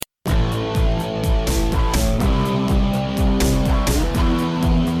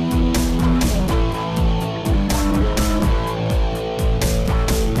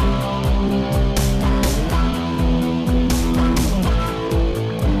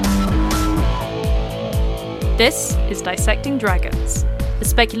This is Dissecting Dragons, a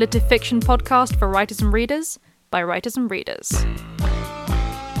speculative fiction podcast for writers and readers by writers and readers.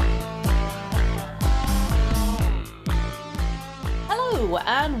 Hello,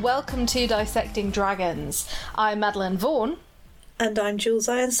 and welcome to Dissecting Dragons. I'm Madeline Vaughan. And I'm Jules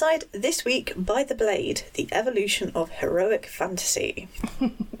Ironside. This week, By the Blade, the evolution of heroic fantasy.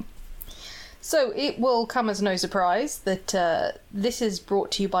 So it will come as no surprise that this is brought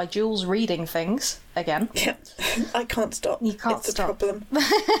to you by Jules reading things again. Yeah, I can't stop. You can't stop. It's a problem.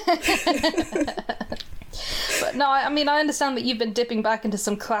 But no, I mean, I understand that you've been dipping back into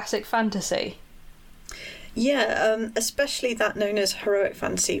some classic fantasy. Yeah, especially that known as heroic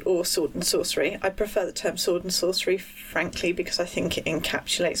fantasy or sword and sorcery. I prefer the term sword and sorcery, frankly, because I think it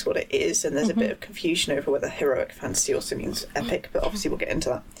encapsulates what it is, and there's a bit of confusion over whether heroic fantasy also means epic, but obviously we'll get into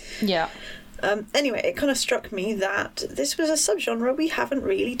that. Yeah. Anyway, it kind of struck me that this was a subgenre we haven't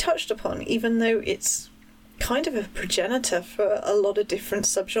really touched upon, even though it's kind of a progenitor for a lot of different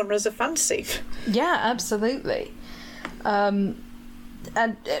subgenres of fantasy. Yeah, absolutely. And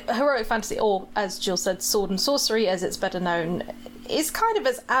heroic fantasy, or as Jill said, sword and sorcery, as it's better known, is kind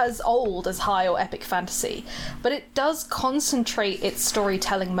of as old as high or epic fantasy, but it does concentrate its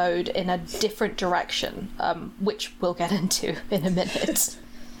storytelling mode in a different direction, which we'll get into in a minute.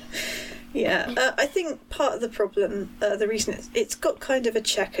 Yeah, I think part of the problem, the reason it's got kind of a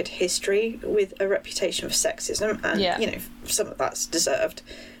checkered history with a reputation for sexism, and, you know, some of that's deserved,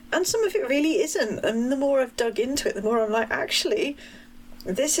 and some of it really isn't. And the more I've dug into it, the more I'm like, actually,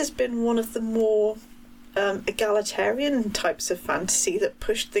 this has been one of the more egalitarian types of fantasy that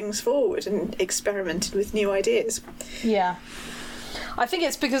pushed things forward and experimented with new ideas. Yeah. I think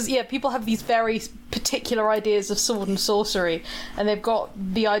it's because, people have these very particular ideas of sword and sorcery, and they've got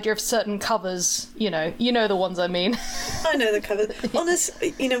the idea of certain covers, you know the ones I mean. I know the covers.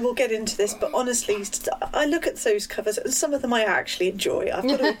 Honestly, we'll get into this, but honestly, I look at those covers, and some of them I actually enjoy, I've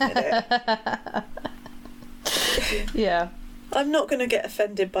got to admit it. Yeah. I'm not going to get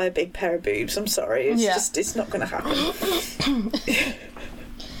offended by a big pair of boobs, I'm sorry. It's not going to happen.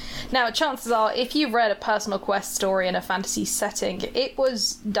 Now, chances are, if you've read a personal quest story in a fantasy setting, it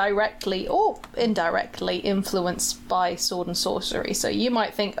was directly or indirectly influenced by sword and sorcery. So you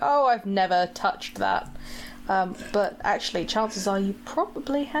might think, oh, I've never touched that. But actually, chances are you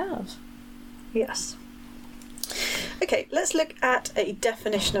probably have. Yes. Okay, let's look at a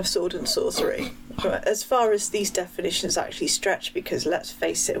definition of sword and sorcery. Right, as far as these definitions actually stretch, because let's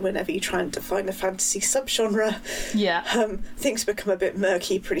face it, whenever you try and define a fantasy subgenre, things become a bit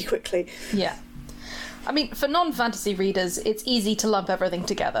murky pretty quickly. Yeah. I mean, for non-fantasy readers, it's easy to lump everything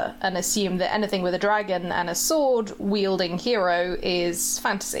together and assume that anything with a dragon and a sword-wielding hero is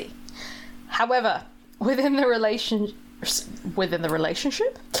fantasy. However, within the relationship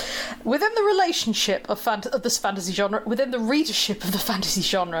of this fantasy genre, within the readership of the fantasy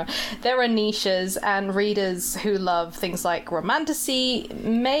genre, there are niches, and readers who love things like romantasy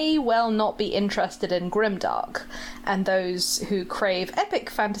may well not be interested in grimdark, and those who crave epic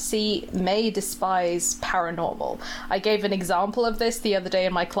fantasy may despise paranormal. I gave an example of this the other day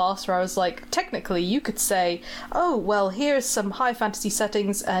in my class where I was like, technically you could say, oh, well, here's some high fantasy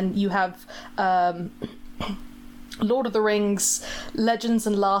settings, and you have Lord of the Rings, Legends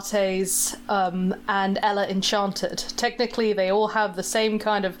and Lattes, and Ella Enchanted. Technically, they all have the same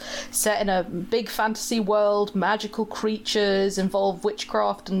kind of set in a big fantasy world, magical creatures, involve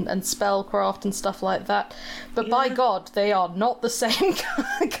witchcraft and spellcraft and stuff like that. But by God, they are not the same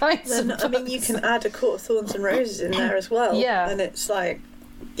kinds of books. I mean, you can add A Court of Thorns and Roses in there as well. Yeah. And it's like,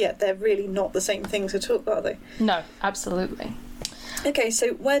 they're really not the same things at all, are they? No, absolutely. Okay,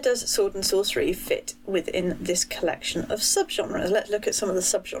 so where does sword and sorcery fit within this collection of subgenres? Let's look at some of the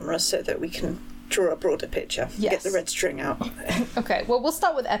subgenres so that we can draw a broader picture. Yes. Get the red string out. Okay, well, we'll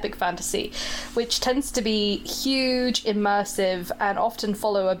start with epic fantasy, which tends to be huge, immersive, and often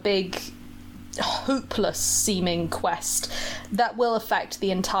follow a big, hopeless-seeming quest that will affect the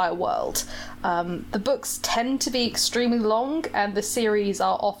entire world. The books tend to be extremely long, and the series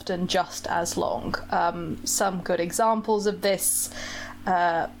are often just as long. Some good examples of this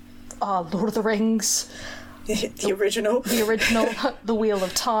are Lord of the Rings. The original. The Wheel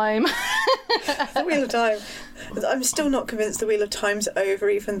of Time. The Wheel of Time. I'm still not convinced the Wheel of Time's over,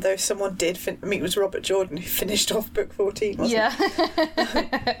 even though someone did. It was Robert Jordan who finished off book 14, wasn't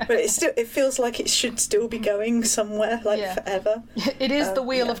it? But it feels like it should still be going somewhere, forever. It is the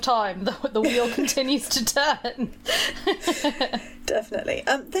Wheel of Time. The wheel continues to turn. Definitely.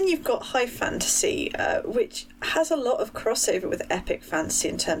 Then you've got high fantasy, which has a lot of crossover with epic fantasy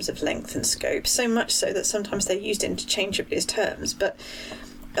in terms of length and scope, so much so that sometimes they're used interchangeably as terms. But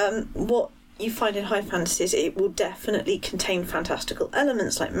what you find in high fantasies, it will definitely contain fantastical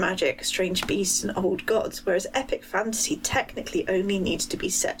elements like magic, strange beasts, and old gods, whereas epic fantasy technically only needs to be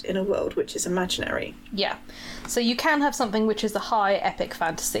set in a world which is imaginary. Yeah. So you can have something which is a high epic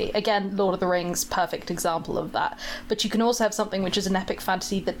fantasy. Again, Lord of the Rings, perfect example of that. But you can also have something which is an epic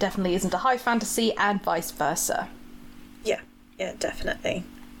fantasy that definitely isn't a high fantasy, and vice versa. Yeah, definitely.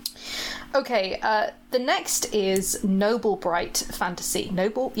 Okay, the next is Noble Bright Fantasy.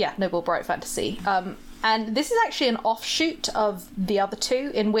 Noble Bright Fantasy. And this is actually an offshoot of the other two,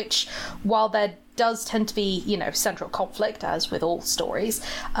 in which, while there does tend to be, central conflict, as with all stories,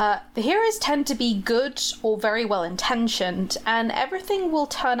 the heroes tend to be good or very well intentioned, and everything will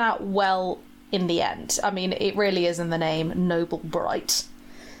turn out well in the end. I mean, it really is in the name, Noble Bright.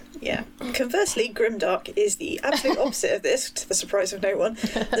 Yeah. Conversely, Grimdark is the absolute opposite of this, to the surprise of no one.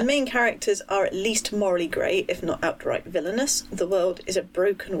 The main characters are at least morally grey, if not outright villainous. The world is a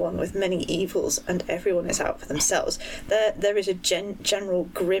broken one with many evils, and everyone is out for themselves. There is a general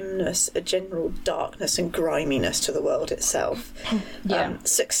grimness, a general darkness and griminess to the world itself. Yeah.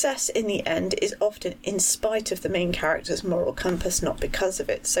 Success in the end is often in spite of the main character's moral compass, not because of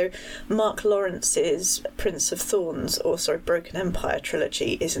it. So Mark Lawrence's Prince of Thorns, Broken Empire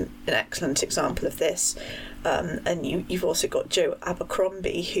trilogy is an excellent example of this, and you've also got Joe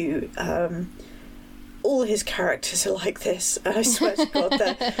Abercrombie, who all his characters are like this, I swear to God.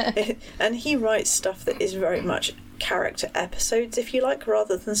 And he writes stuff that is very much character episodes, if you like,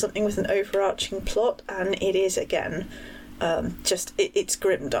 rather than something with an overarching plot, and it is, again, it's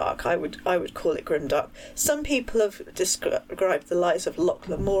grimdark. I would call it grimdark. Some people have described the Lies of Locke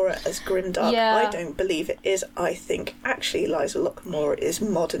Lamora as grimdark. Yeah. I don't believe it is. I think actually Lies of Locke Lamora is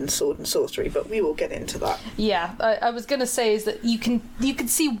modern sword and sorcery, but we will get into that. Yeah, I was going to say is that you can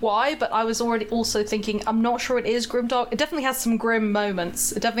see why, but I was already also thinking I'm not sure it is grimdark. It definitely has some grim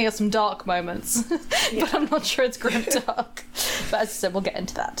moments. It definitely has some dark moments, but I'm not sure it's grimdark. But as I said, we'll get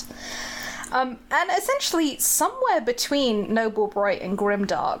into that. And essentially, somewhere between Noble Bright and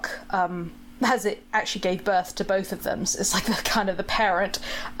Grimdark, as it actually gave birth to both of them, so it's like the parent,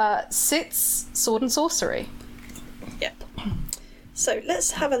 sits Sword and Sorcery. Yep. So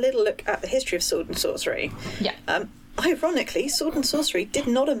let's have a little look at the history of Sword and Sorcery. Yeah. Ironically, Sword and Sorcery did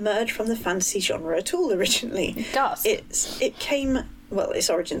not emerge from the fantasy genre at all originally. It came... Well, its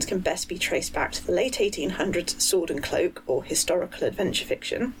origins can best be traced back to the late 1800s sword and cloak, or historical adventure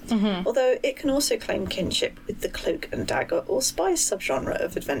fiction, although it can also claim kinship with the cloak and dagger or spy subgenre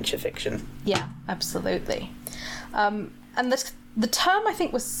of adventure fiction. Yeah, absolutely. And the term, I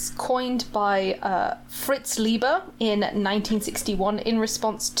think, was coined by Fritz Lieber in 1961 in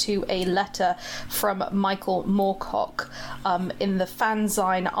response to a letter from Michael Moorcock in the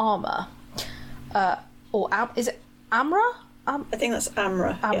fanzine Armour. Is it Amra? I think that's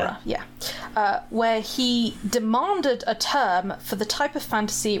Amra. Yeah. Where he demanded a term for the type of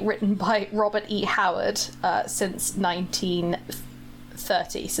fantasy written by Robert E. Howard since the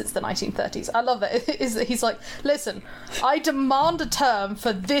 1930s. I love that. He's like, listen, I demand a term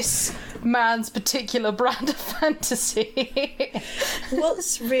for this man's particular brand of fantasy.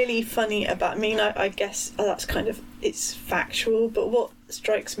 What's really funny about, I guess that's it's factual, but what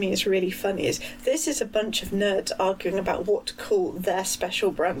strikes me as really funny is this is a bunch of nerds arguing about what to call their special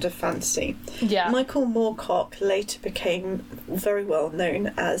brand of fantasy. Yeah. Michael Moorcock later became very well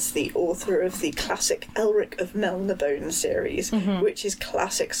known as the author of the classic Elric of Melniboné series, which is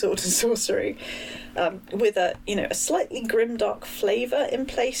classic sword and sorcery, with a slightly grimdark flavour in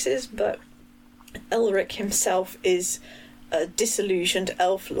places, but Elric himself is a disillusioned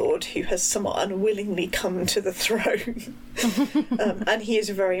elf lord who has somewhat unwillingly come to the throne. And he is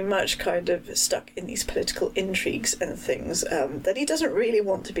very much stuck in these political intrigues and things that he doesn't really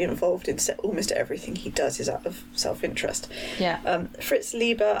want to be involved in. So almost everything he does is out of self-interest. Yeah. Fritz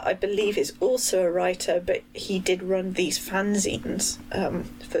Lieber, I believe, is also a writer, but he did run these fanzines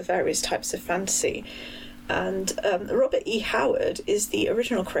for various types of fantasy. And Robert E. Howard is the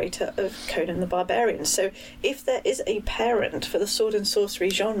original creator of Conan the Barbarian. So if there is a parent for the sword and sorcery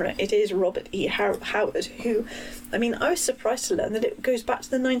genre, it is Robert E. Howard, who, I was surprised to learn that it goes back to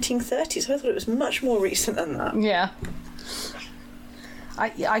the 1930s. I thought it was much more recent than that. Yeah.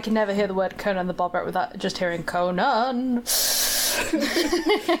 I can never hear the word Conan the Barbarian without just hearing Conan. Crush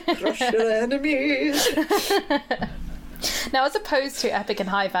your enemies. Now, as opposed to epic and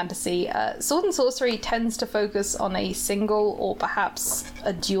high fantasy, Sword and Sorcery tends to focus on a single or perhaps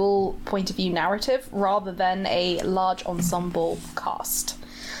a dual point of view narrative rather than a large ensemble cast.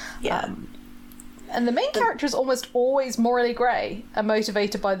 Yeah. And the main character is almost always morally grey and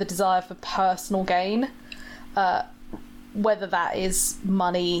motivated by the desire for personal gain. whether that is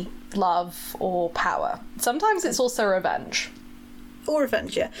money, love, or power. Sometimes it's also revenge. Or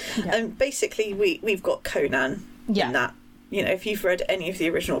revenge, yeah. Basically, we've got Conan in that. You know, if you've read any of the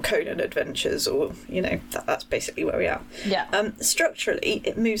original Conan adventures, or, you know, that's basically where we are. Yeah. Structurally,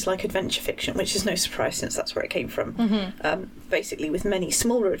 it moves like adventure fiction, which is no surprise since that's where it came from. Basically, with many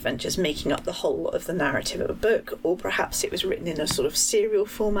smaller adventures making up the whole of the narrative of a book, or perhaps it was written in a sort of serial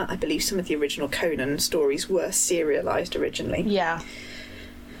format. I believe some of the original Conan stories were serialised originally. Yeah.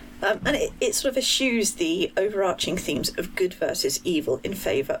 And it sort of eschews the overarching themes of good versus evil in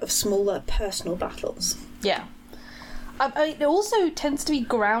favour of smaller personal battles. Yeah. It also tends to be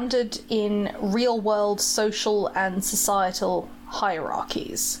grounded in real-world social and societal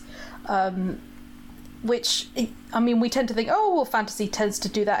hierarchies, which, I mean, we tend to think, oh, well, fantasy tends to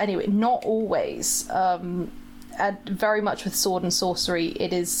do that anyway. Not always. And very much with sword and sorcery,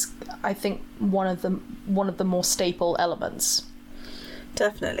 it is, I think, one of the more staple elements.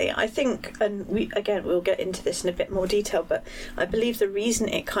 Definitely. I think, and we'll get into this in a bit more detail, but I believe the reason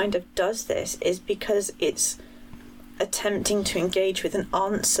it kind of does this is because it's attempting to engage with and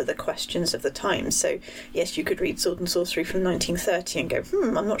answer the questions of the time. So, yes, you could read Sword and Sorcery from 1930 and go,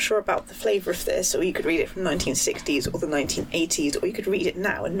 I'm not sure about the flavour of this, or you could read it from 1960s or the 1980s, or you could read it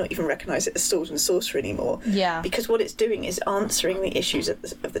now and not even recognise it as Sword and Sorcery anymore. Yeah. Because what it's doing is answering the issues of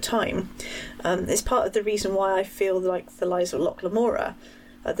the time. It's part of the reason why I feel like The Lies of Locke Lamora,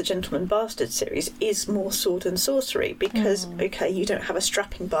 the Gentleman Bastard series, is more sword and sorcery, because okay, you don't have a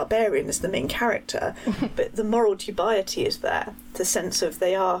strapping barbarian as the main character, but the moral dubiety is there, the sense of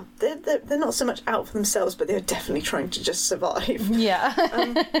they're not so much out for themselves, but they're definitely trying to just survive.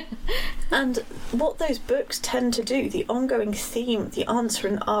 And what those books tend to do, the ongoing theme, the answer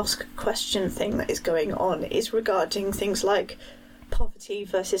and ask question thing that is going on, is regarding things like poverty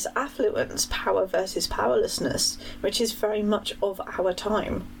versus affluence, power versus powerlessness, which is very much of our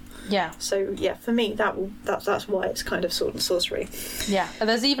time. Yeah. So yeah, for me, that's why it's kind of sword and sorcery. Yeah, and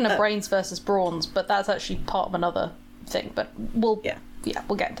there's even a brains versus brawns, but that's actually part of another thing. But we'll get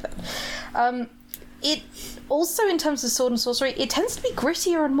into that. It also, in terms of sword and sorcery, it tends to be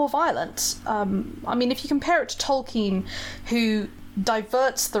grittier and more violent. I mean, if you compare it to Tolkien, who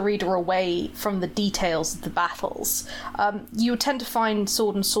diverts the reader away from the details of the battles, you tend to find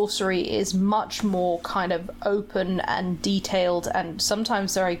sword and sorcery is much more kind of open and detailed and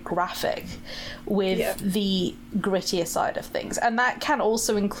sometimes very graphic with the grittier side of things, and that can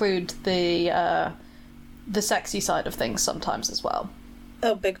also include the sexy side of things sometimes as well.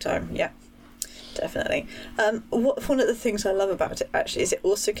 Oh, big time, yeah. Definitely. One of the things I love about it, actually, is it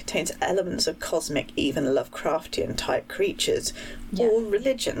also contains elements of cosmic, even Lovecraftian type creatures or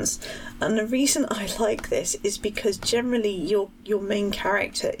religions. And the reason I like this is because generally your main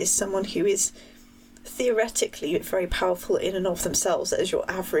character is someone who is theoretically very powerful in and of themselves as your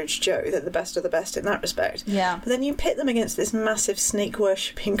average Joe. They're the best of the best in that respect. Yeah. But then you pit them against this massive snake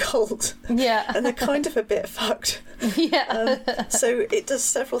worshipping cult. Yeah. And they're kind of a bit fucked. Yeah. So it does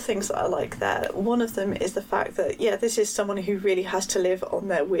several things that I like there. One of them is the fact that, this is someone who really has to live on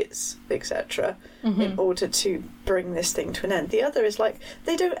their wits, etc., in order to bring this thing to an end. The other is, like,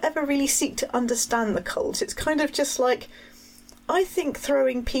 they don't ever really seek to understand the cult. It's kind of just like, I think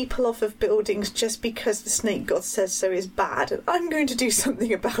throwing people off of buildings just because the snake god says so is bad, and I'm going to do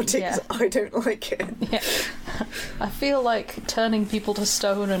something about it because I don't like it. Yeah. I feel like turning people to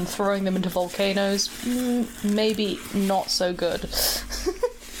stone and throwing them into volcanoes, maybe not so good.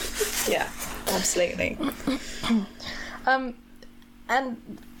 Yeah, absolutely. And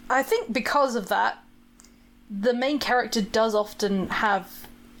I think because of that, the main character does often have,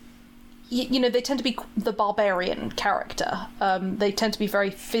 they tend to be the barbarian character. They tend to be very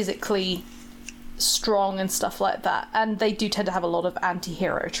physically strong and stuff like that. And they do tend to have a lot of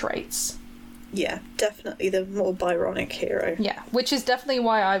anti-hero traits. Yeah, definitely the more Byronic hero. Yeah, which is definitely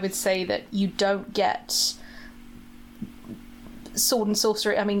why I would say that you don't get sword and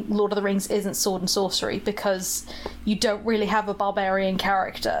sorcery. I mean, Lord of the Rings isn't sword and sorcery because you don't really have a barbarian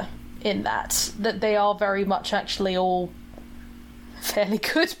character in that. That they are very much actually all fairly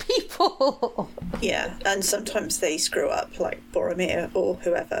good people. Yeah, and sometimes they screw up, like Boromir or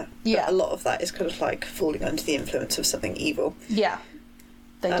whoever. Yeah. But a lot of that is kind of like falling under the influence of something evil. Yeah.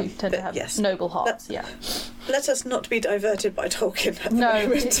 They do tend to have noble hearts, Let us not be diverted by Tolkien at the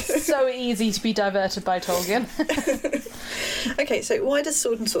moment. It's so easy to be diverted by Tolkien. Okay, so why does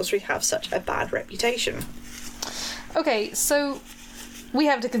sword and sorcery have such a bad reputation? Okay, so we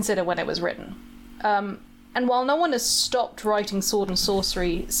have to consider when it was written. And while no one has stopped writing sword and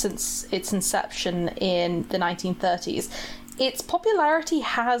sorcery since its inception in the 1930s, its popularity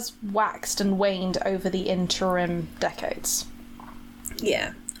has waxed and waned over the interim decades.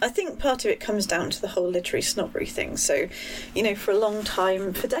 Yeah. I think part of it comes down to the whole literary snobbery thing. So, for a long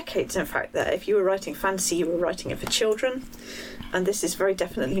time, for decades in fact, that if you were writing fantasy, you were writing it for children. And this is very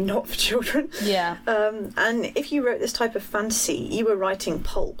definitely not for children. Yeah. And if you wrote this type of fantasy, you were writing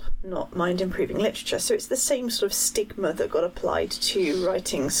pulp, not mind-improving literature. So it's the same sort of stigma that got applied to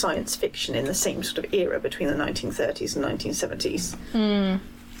writing science fiction in the same sort of era between the 1930s and 1970s.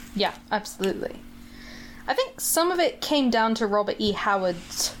 Yeah, absolutely. I think some of it came down to Robert E.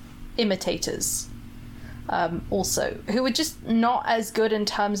 Howard's imitators, also, who were just not as good in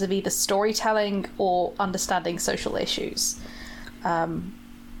terms of either storytelling or understanding social issues.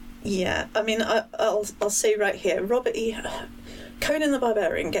 Yeah, I mean, I'll say right here, Conan the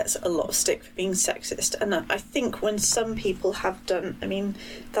Barbarian gets a lot of stick for being sexist, and I think when some people have done, I mean,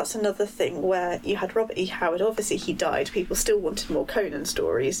 that's another thing where you had Robert E. Howard, obviously he died, people still wanted more Conan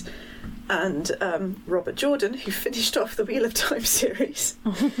stories, and Robert Jordan, who finished off the Wheel of Time series,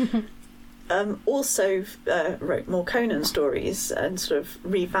 also wrote more Conan stories and sort of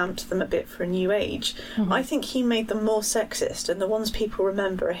revamped them a bit for a new age. Mm-hmm. I think he made them more sexist, and the ones people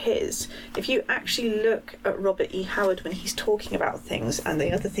remember are his. If you actually look at Robert E. Howard when he's talking about things and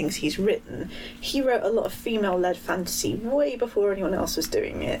the other things he's written, he wrote a lot of female-led fantasy way before anyone else was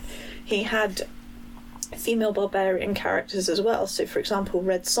doing it. He had female barbarian characters as well. So, for example,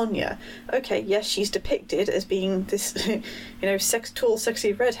 Red Sonja. Okay, yes, she's depicted as being this, tall,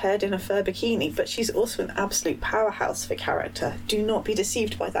 sexy redhead in a fur bikini, but she's also an absolute powerhouse of a character. Do not be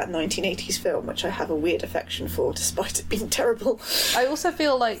deceived by that 1980s film, which I have a weird affection for, despite it being terrible. I also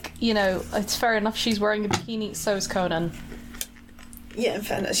feel like, it's fair enough she's wearing a bikini, so is Conan. Yeah, in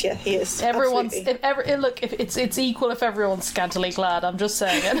fairness, yeah, he is. Look, if it's equal if everyone's scantily clad. I'm just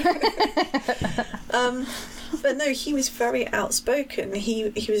saying. But no, he was very outspoken.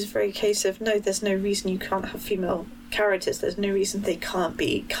 He was very case of no. There's no reason you can't have female characters. There's no reason they can't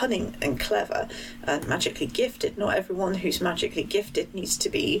be cunning and clever and magically gifted. Not everyone who's magically gifted needs to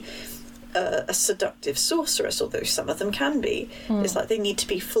be a seductive sorceress, although some of them can be. It's like they need to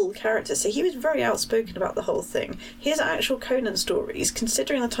be full characters. So he was very outspoken about the whole thing. His actual Conan stories,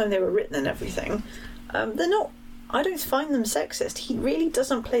 considering the time they were written and everything, they're not, I don't find them sexist. He really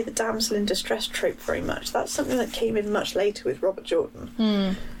doesn't play the damsel in distress trope very much. That's something that came in much later with Robert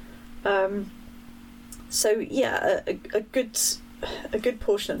Jordan. So yeah, a good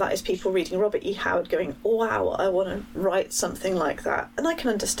portion of that is people reading Robert E. Howard going, oh, wow, I want to write something like that. And I can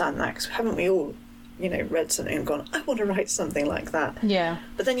understand that, because haven't we all, read something and gone, I want to write something like that. Yeah.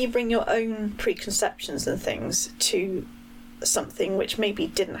 But then you bring your own preconceptions and things to something which maybe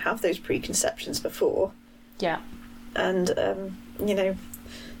didn't have those preconceptions before. Yeah. And, that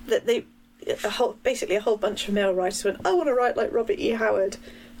basically a whole bunch of male writers went, I want to write like Robert E. Howard.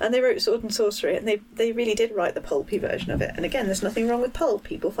 And they wrote Sword and Sorcery, and they really did write the pulpy version of it. And again, there's nothing wrong with pulp.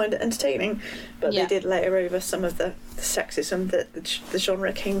 People find it entertaining. But they did layer over some of the sexism that the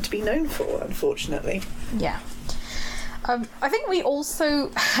genre came to be known for, unfortunately. Yeah. I think we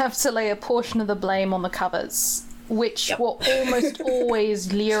also have to lay a portion of the blame on the covers, which were almost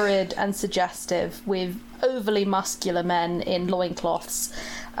always lurid and suggestive, with overly muscular men in loincloths,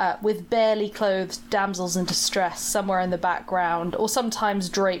 with barely clothed damsels in distress somewhere in the background, or sometimes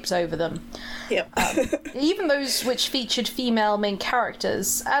draped over them. Even those which featured female main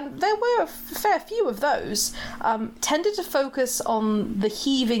characters, and there were a fair few of those, tended to focus on the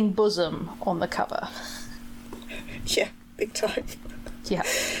heaving bosom on the cover. Yeah, big time. Yeah.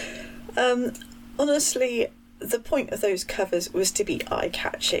 Honestly, the point of those covers was to be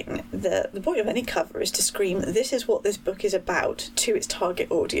eye-catching. The point of any cover is to scream, this is what this book is about, to its target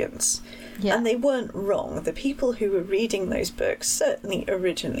audience. Yeah. And they weren't wrong. The people who were reading those books, certainly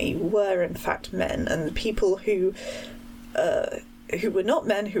originally, were in fact men, and the people who were not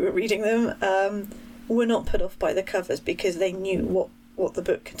men who were reading them were not put off by the covers because they knew what the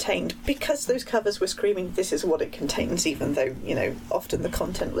book contained, because those covers were screaming this is what it contains, even though often the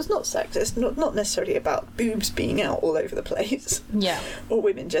content was not sexist, not necessarily about boobs being out all over the place, or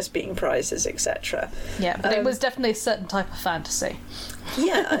women just being prizes, etc. But it was definitely a certain type of fantasy.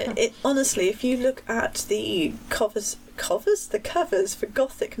 Honestly, if you look at the covers for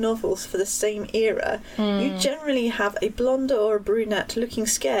Gothic novels for the same era, you generally have a blonde or a brunette looking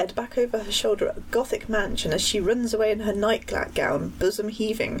scared back over her shoulder at a Gothic mansion as she runs away in her nightgown, bosom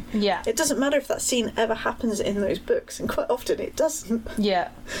heaving. Yeah. It doesn't matter if that scene ever happens in those books, and quite often it doesn't. Yeah.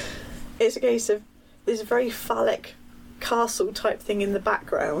 It's a case of this very phallic castle type thing in the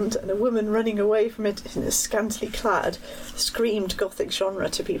background, and a woman running away from it in a scantily clad screamed Gothic genre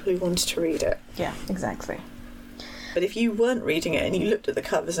to people who wanted to read it. Yeah, exactly. But if you weren't reading it and you looked at the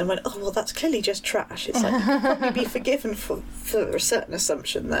covers and went, oh, well, that's clearly just trash, it's like, you could probably be forgiven for a certain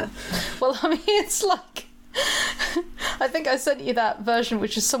assumption there. Well, I mean, it's like... I think I sent you that version,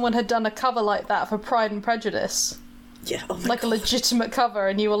 which is someone had done a cover like that for Pride and Prejudice. Yeah, oh my like God. A legitimate cover,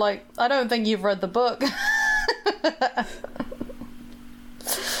 and you were like, I don't think you've read the book.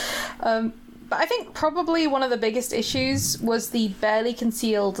 But I think probably one of the biggest issues was the barely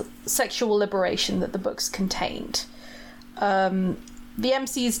concealed sexual liberation that the books contained. The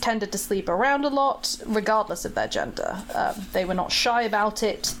MCs tended to sleep around a lot, regardless of their gender. They were not shy about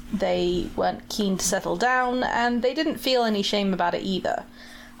it, they weren't keen to settle down, and they didn't feel any shame about it either.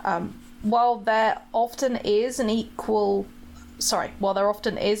 While there often is an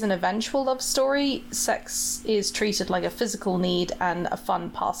eventual love story, sex is treated like a physical need and a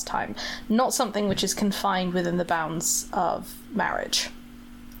fun pastime, not something which is confined within the bounds of marriage.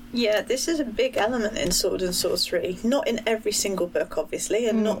 Yeah, this is a big element in Sword and Sorcery. Not in every single book, obviously,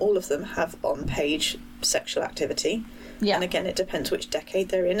 and not all of them have on-page sexual activity. Yeah. And again, it depends which decade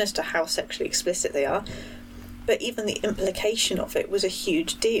they're in as to how sexually explicit they are. But even the implication of it was a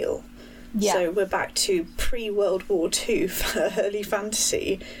huge deal. Yeah. So we're back to pre-World War II for early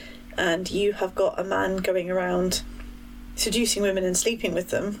fantasy, and you have got a man going around seducing women and sleeping with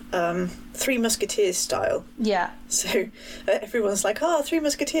them, Three Musketeers style. Yeah. So everyone's like, Three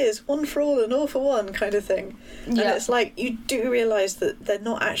Musketeers, one for all and all for one kind of thing. And it's like, you do realise that they're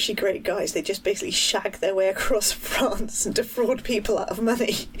not actually great guys. They just basically shag their way across France and defraud people out of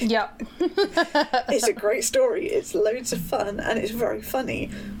money. Yeah. It's a great story. It's loads of fun and it's very funny.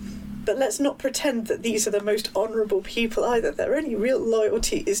 But let's not pretend that these are the most honourable people either. Their only real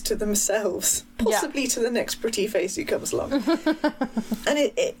loyalty is to themselves, possibly to the next pretty face who comes along. And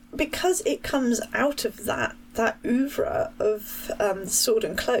it because it comes out of that oeuvre of sword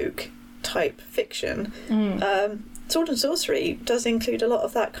and cloak type fiction, Sword and Sorcery does include a lot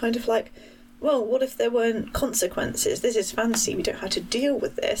of that kind of like, well, what if there weren't consequences? This is fantasy. We don't have to deal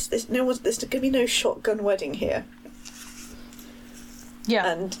with this. There's going to be no shotgun wedding here.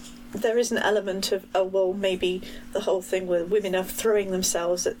 Yeah. And there is an element of, maybe the whole thing where women are throwing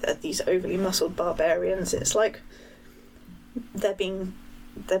themselves at these overly muscled barbarians. It's like they're being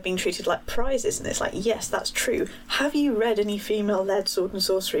treated like prizes, and it's like, yes, that's true. Have you read any female-led Sword and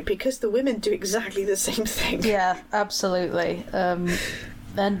Sorcery? Because the women do exactly the same thing. Yeah, absolutely. And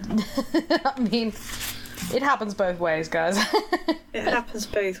I mean, it happens both ways, guys. It happens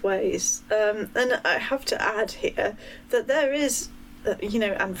both ways. And I have to add here that there is,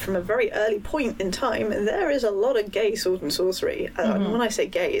 and from a very early point in time, there is a lot of gay Sword and Sorcery. And when I say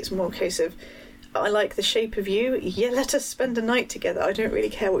gay, it's more a case of, I like the shape of you, let us spend a night together. I don't really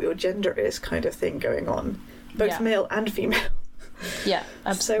care what your gender is kind of thing going on. Both male and female. Yeah,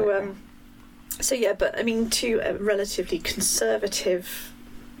 absolutely. So yeah, but I mean, to a relatively conservative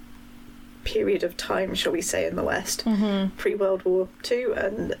period of time, shall we say, in the West, pre-World War II,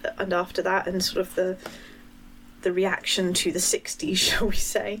 and after that, and sort of the reaction to the 60s, shall we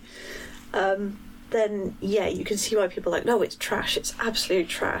say, then yeah, you can see why people are like, no, it's trash, it's absolute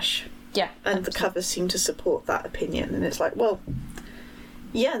trash. Yeah. And absolutely. the covers seem to support that opinion, and it's like, well,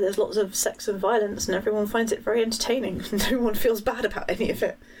 yeah, there's lots of sex and violence and everyone finds it very entertaining. No one feels bad about any of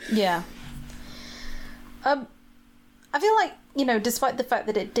it. Yeah. I feel like, despite the fact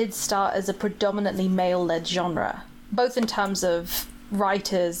that it did start as a predominantly male-led genre, both in terms of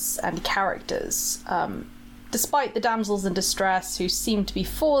writers and characters, despite the damsels in distress who seemed to be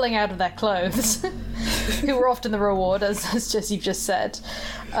falling out of their clothes, who were often the reward, as you've just said,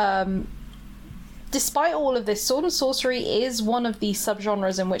 despite all of this, Sword and Sorcery is one of the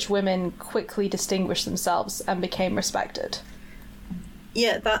subgenres in which women quickly distinguished themselves and became respected.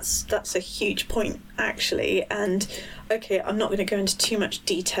 Yeah, that's a huge point, actually. And okay, I'm not going to go into too much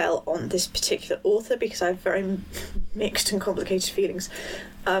detail on this particular author because I have very mixed and complicated feelings.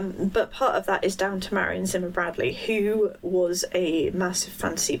 But part of that is down to Marion Zimmer Bradley, who was a massive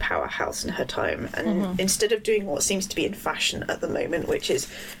fantasy powerhouse in her time. And instead of doing what seems to be in fashion at the moment, which is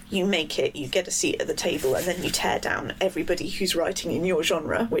you make it, you get a seat at the table, and then you tear down everybody who's writing in your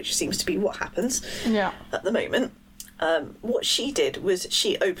genre, which seems to be what happens at the moment. What she did was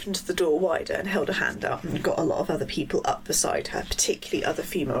she opened the door wider and held a hand up and got a lot of other people up beside her, particularly other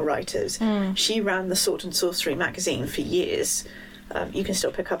female writers. She ran the Sword and Sorcery magazine for years. You can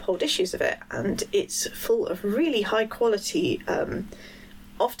still pick up old issues of it, and it's full of really high quality,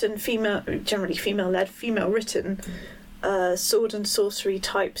 often generally female-led, female-written Sword and Sorcery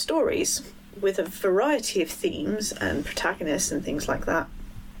type stories with a variety of themes and protagonists and things like that.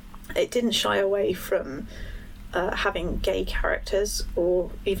 It didn't shy away from having gay characters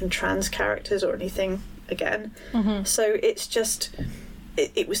or even trans characters or anything again. So it's just,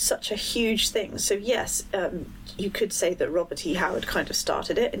 it was such a huge thing. So yes, you could say that Robert E. Howard kind of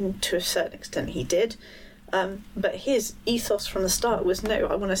started it, and to a certain extent he did. But his ethos from the start was, no,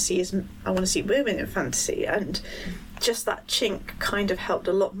 I want to see women in fantasy, and just that chink kind of helped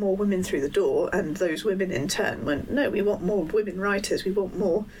a lot more women through the door, and those women in turn went, no, we want more women writers, we want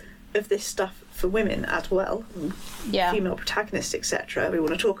more of this stuff for women as well, female protagonists, etc. We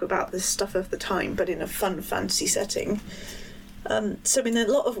want to talk about this stuff of the time, but in a fun fantasy setting. So in a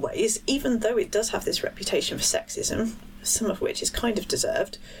lot of ways, even though it does have this reputation for sexism, some of which is kind of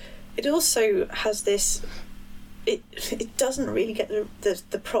deserved, it also has this, it doesn't really get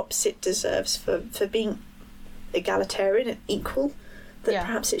the props it deserves for being egalitarian and equal that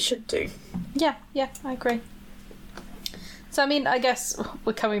perhaps it should do. Yeah, I agree. So I mean, I guess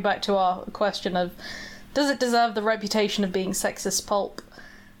we're coming back to our question of, does it deserve the reputation of being sexist pulp?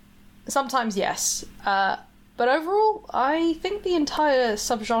 Sometimes yes, but overall I think the entire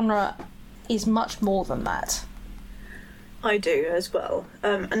subgenre is much more than that. I do as well.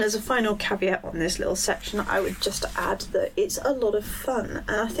 And as a final caveat on this little section, I would just add that it's a lot of fun,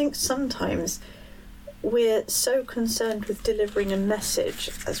 and I think sometimes we're so concerned with delivering a message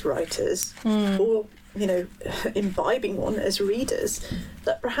as writers, or, you know, imbibing one as readers,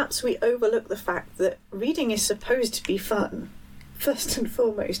 that perhaps we overlook the fact that reading is supposed to be fun. First and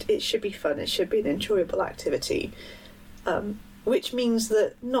foremost, it should be fun, it should be an enjoyable activity, which means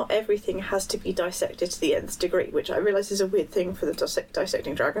that not everything has to be dissected to the nth degree, which I realise is a weird thing for the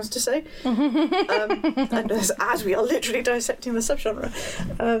Dissecting Dragons to say, and as we are literally dissecting the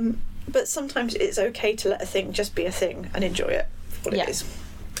subgenre. But sometimes it's okay to let a thing just be a thing and enjoy it for what it is.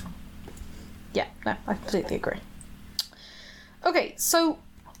 Yeah, no, I completely agree. Okay, so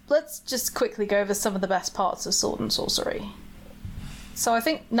let's just quickly go over some of the best parts of Sword and Sorcery. So I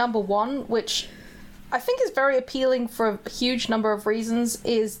think number one, which I think is very appealing for a huge number of reasons,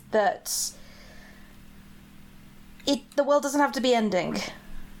 is that the world doesn't have to be ending.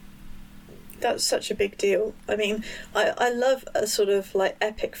 That's such a big deal. I mean, I love a sort of like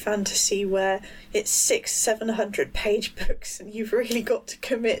epic fantasy where it's 600-700 page books and you've really got to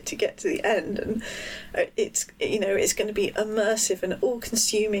commit to get to the end, and it's, you know, it's going to be immersive and all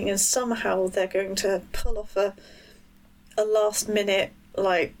consuming, and somehow they're going to pull off a last minute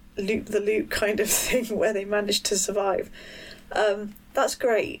like loop the loop kind of thing where they manage to survive. That's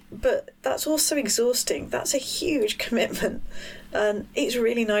great, but that's also exhausting. That's a huge commitment. And it's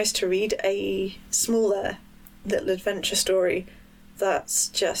really nice to read a smaller little adventure story that's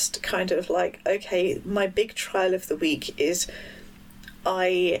just kind of like, okay, my big trial of the week is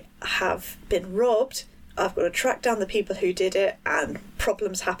I have been robbed, I've got to track down the people who did it, and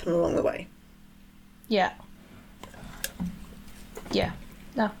problems happen along the way. Yeah. Yeah.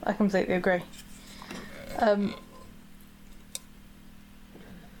 No, I completely agree.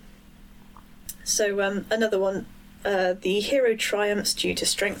 So another one, the hero triumphs due to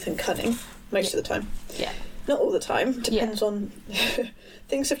strength and cunning, most of the time. Yeah. Not all the time, depends on...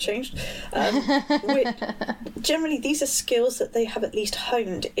 Things have changed. Generally, these are skills that they have at least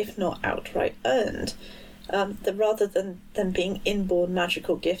honed, if not outright earned. Rather than them being inborn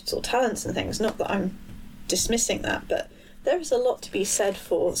magical gifts or talents and things. Not that I'm dismissing that, but there is a lot to be said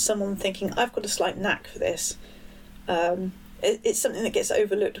for someone thinking, I've got a slight knack for this. It's something that gets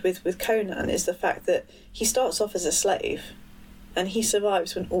overlooked with Conan, is the fact that he starts off as a slave and he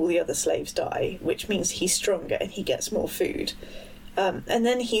survives when all the other slaves die, which means he's stronger and he gets more food. And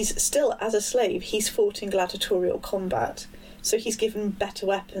then he's still, as a slave, he's fought in gladiatorial combat, so he's given better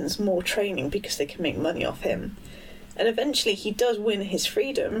weapons, more training, because they can make money off him. And eventually he does win his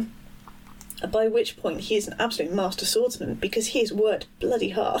freedom, by which point he is an absolute master swordsman, because he has worked bloody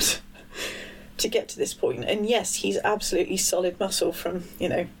hard to get to this point. And yes, he's absolutely solid muscle from, you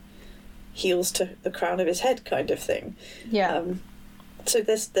know, heels to the crown of his head kind of thing. Yeah. So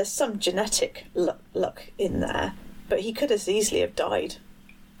there's some genetic luck in there, but he could as easily have died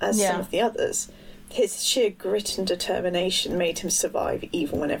as some of the others. His sheer grit and determination made him survive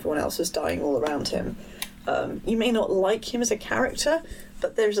even when everyone else was dying all around him. You may not like him as a character,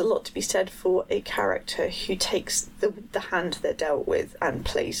 but there's a lot to be said for a character who takes the hand they're dealt with and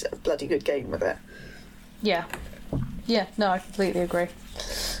plays a bloody good game with it. Yeah. Yeah, no, I completely agree.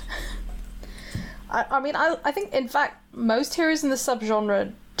 I think, in fact, most heroes in the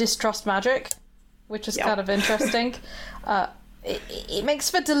subgenre distrust magic, which is kind of interesting. It makes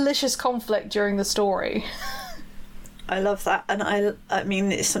for delicious conflict during the story. I love that, and I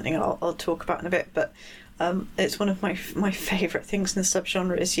mean, it's something I'll talk about in a bit, but It's one of my favourite things in the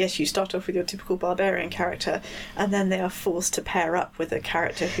subgenre is, yes, you start off with your typical barbarian character, and then they are forced to pair up with a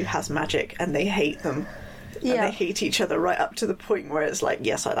character who has magic, and they hate them. Yeah. And they hate each other right up to the point where it's like,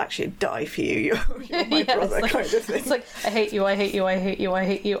 yes, I'd actually die for you. You're my brother, like, kind of thing. It's like, I hate you, I hate you, I hate you, I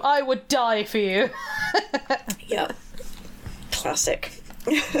hate you. I would die for you. Yeah. Classic.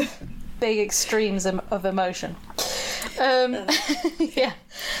 Big extremes of emotion. Yeah.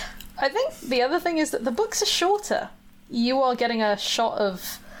 I think the other thing is that the books are shorter. You are getting a shot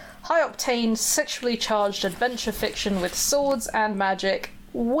of high-octane, sexually charged adventure fiction with swords and magic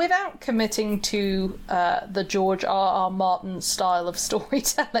without committing to the George R.R. Martin style of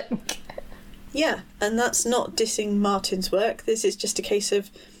storytelling. Yeah, and that's not dissing Martin's work. This is just a case of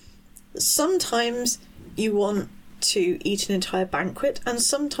sometimes you want to eat an entire banquet and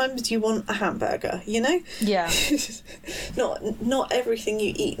sometimes you want a hamburger, you know? Yeah. Not everything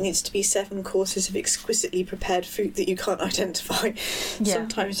you eat needs to be 7 courses of exquisitely prepared food that you can't identify. Yeah.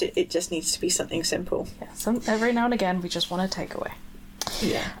 Sometimes it just needs to be something simple. Yeah, every now and again we just want a takeaway.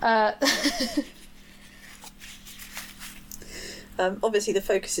 Yeah. Obviously the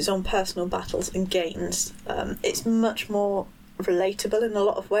focus is on personal battles and gains. It's much more relatable in a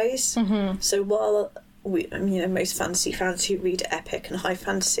lot of ways. Mm-hmm. So while most fantasy fans who read epic and high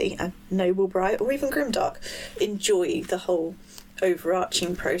fantasy and Noble Bright or even Grimdark enjoy the whole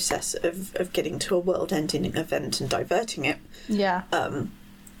overarching process of getting to a world-ending event and diverting it. Yeah.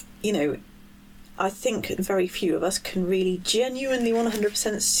 I think very few of us can really genuinely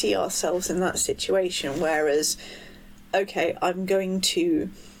 100% see ourselves in that situation, whereas, okay, I'm going to,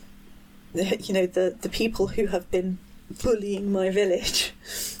 the people who have been bullying my village,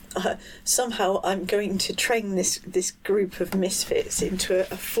 somehow I'm going to train this group of misfits into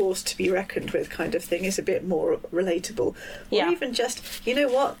a force to be reckoned with kind of thing is a bit more relatable. Yeah. Or even just, you know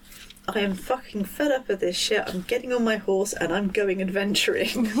what? I am fucking fed up of this shit. I'm getting on my horse and I'm going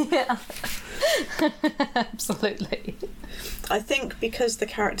adventuring. Yeah. Absolutely. I think because the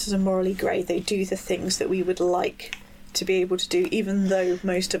characters are morally grey, they do the things that we would like to be able to do, even though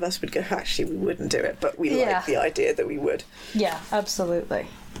most of us would go, actually, we wouldn't do it, but we like the idea that we would. Yeah, absolutely.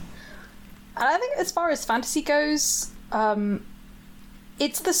 And I think as far as fantasy goes,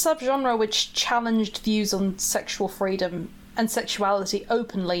 it's the subgenre which challenged views on sexual freedom and sexuality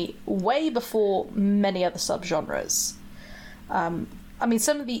openly way before many other subgenres.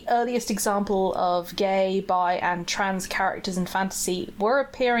 Some of the earliest example of gay, bi, and trans characters in fantasy were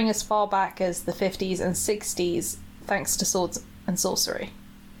appearing as far back as the 50s and 60s, thanks to Swords and Sorcery.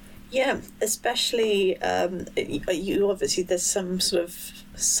 Yeah, especially, there's some sort of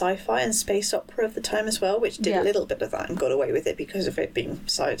sci-fi and space opera of the time as well, which did a little bit of that and got away with it because of it being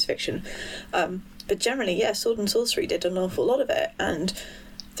science fiction. But generally, Sword and Sorcery did an awful lot of it, and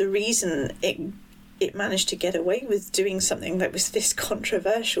the reason it managed to get away with doing something that was this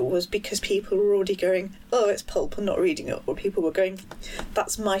controversial was because people were already going, oh, it's pulp, I'm not reading it, or people were going,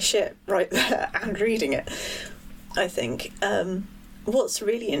 that's my shit right there, and reading it. I think what's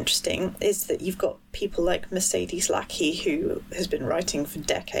really interesting is that you've got people like Mercedes Lackey, who has been writing for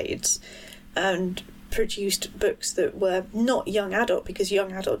decades and produced books that were not young adult, because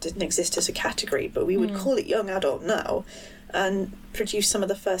young adult didn't exist as a category, but we would call it young adult now, and produced some of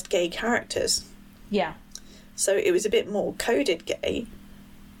the first gay characters. Yeah. So it was a bit more coded gay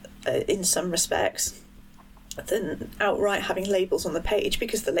in some respects than outright having labels on the page,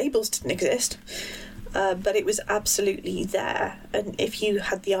 because the labels didn't exist. But it was absolutely there, and if you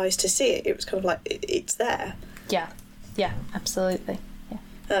had the eyes to see it, it was kind of like, it's there. Yeah, absolutely.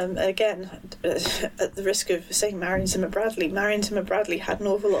 Again, at the risk of saying Marion Zimmer Bradley had an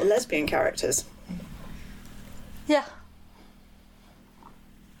awful lot of lesbian characters. Yeah.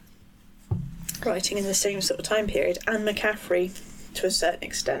 Writing in the same sort of time period. Anne McCaffrey, to a certain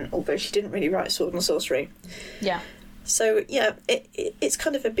extent, although she didn't really write Sword and Sorcery. Yeah. So, it's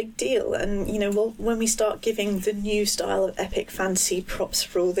kind of a big deal, and, when we start giving the new style of epic fantasy props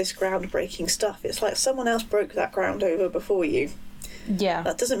for all this groundbreaking stuff, it's like someone else broke that ground over before you. Yeah.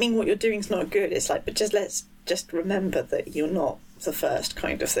 That doesn't mean what you're doing is not good. It's like, but let's remember that you're not the first,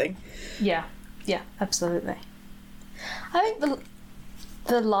 kind of thing. Yeah, absolutely. I think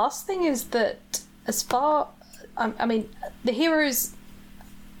the last thing is that as far... the heroes...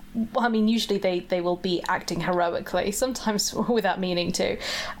 usually they will be acting heroically, sometimes without meaning to.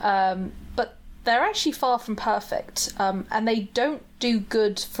 But they're actually far from perfect, and they don't do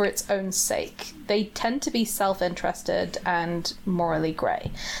good for its own sake. They tend to be self-interested and morally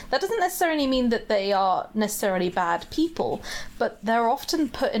grey. That doesn't necessarily mean that they are necessarily bad people, but they're often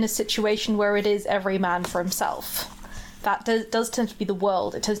put in a situation where it is every man for himself. That does tend to be the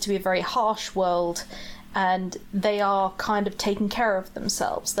world. It tends to be a very harsh world, and they are kind of taking care of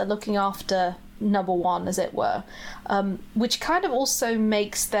themselves. They're looking after number one, as it were, which kind of also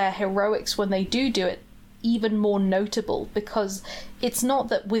makes their heroics when they do it even more notable, because it's not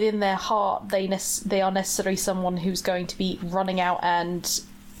that within their heart they are necessarily someone who's going to be running out and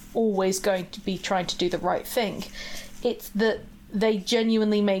always going to be trying to do the right thing. It's that they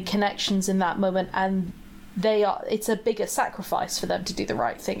genuinely made connections in that moment, and it's a bigger sacrifice for them to do the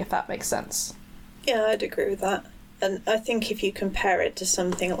right thing, if that makes sense. Yeah, I'd agree with that. And I think if you compare it to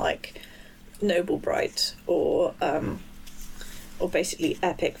something like Noble Bright or basically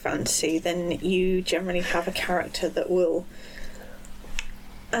epic fantasy, then you generally have a character that will,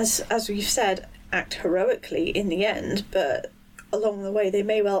 as we've said, act heroically in the end, but along the way they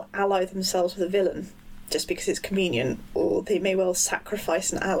may well ally themselves with a villain just because it's convenient, or they may well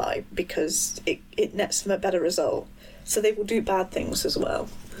sacrifice an ally because it nets them a better result. So they will do bad things as well.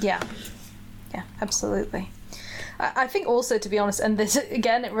 Yeah, absolutely. I think also, to be honest, and this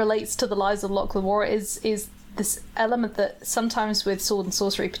again, it relates to the Lives of Locke Lamora, is this element that sometimes with Sword and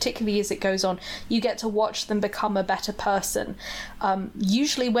Sorcery, particularly as it goes on, you get to watch them become a better person.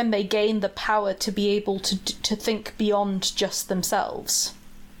 Usually when they gain the power to be able to think beyond just themselves.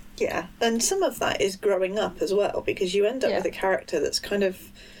 Yeah, and some of that is growing up as well, because you end up with a character that's kind of,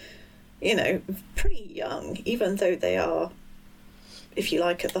 pretty young, even though they are, if you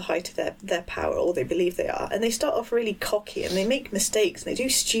like, at the height of their power, or they believe they are. And they start off really cocky, and they make mistakes, and they do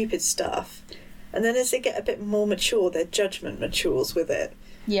stupid stuff. And then as they get a bit more mature, their judgment matures with it.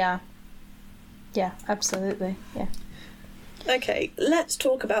 Yeah. Yeah, absolutely. Yeah. Okay, let's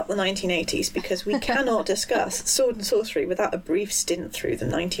talk about the 1980s, because we cannot discuss Sword and Sorcery without a brief stint through the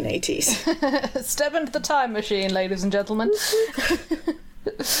 1980s. Step into the time machine, ladies and gentlemen.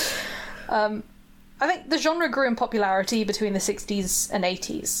 I think the genre grew in popularity between the 60s and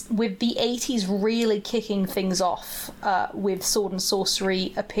 80s, with the 80s really kicking things off with Sword and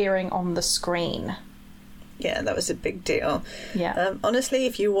Sorcery appearing on the screen. Yeah, that was a big deal. Yeah. Honestly,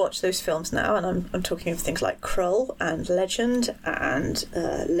 if you watch those films now, and I'm talking of things like Krull and Legend and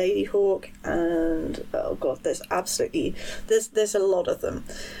Ladyhawke and, oh god, there's a lot of them.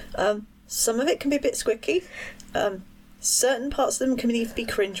 Some of it can be a bit squicky. Certain parts of them can even be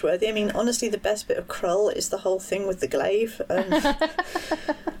cringeworthy. I mean, honestly, the best bit of Krull is the whole thing with the glaive. And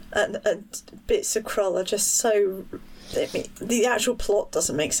bits of Krull are just so... the actual plot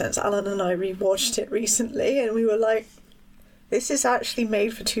doesn't make sense. Alan and I rewatched it recently, and we were like, this is actually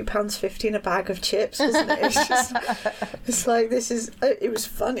made for £2.50 a bag of chips, wasn't it? It's like, this is... It was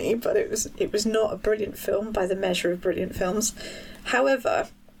funny, but it was not a brilliant film by the measure of brilliant films. However...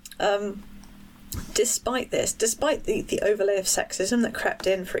 Despite the overlay of sexism that crept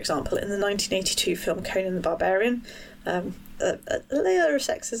in, for example, in the 1982 film Conan the Barbarian, a layer of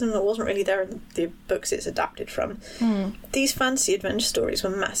sexism that wasn't really there in the books it's adapted from, these fantasy adventure stories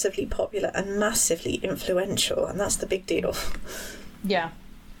were massively popular and massively influential, and that's the big deal. Yeah,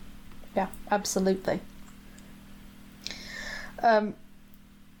 absolutely. I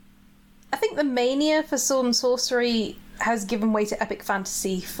think the mania for Sword and Sorcery has given way to epic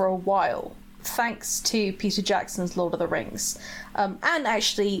fantasy for a while, thanks to Peter Jackson's Lord of the Rings, and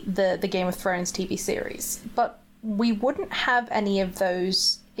actually the Game of Thrones TV series. But we wouldn't have any of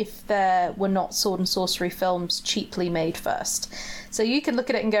those if there were not Sword and Sorcery films cheaply made first. So you can look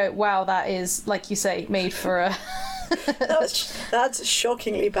at it and go, wow, that is, like you say, made for a... that's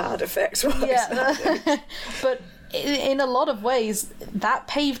shockingly bad effects-wise. Yeah, but in a lot of ways, that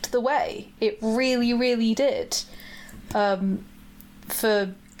paved the way. It really, really did.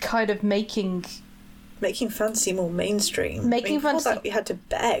 For kind of making fantasy more mainstream. Before that, we had to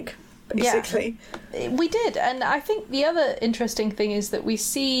beg, basically. Yeah, we did, and I think the other interesting thing is that we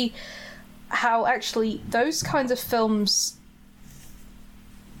see how actually those kinds of films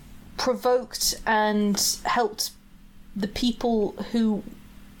provoked and helped the people who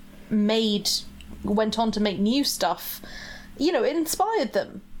went on to make new stuff. It inspired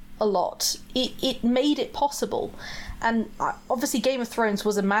them a lot. It made it possible. And obviously Game of Thrones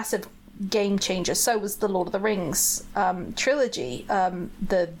was a massive game changer. So was the Lord of the Rings trilogy,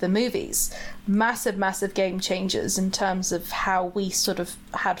 the movies. Massive game changers in terms of how we sort of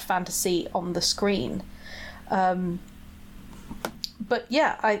had fantasy on the screen. But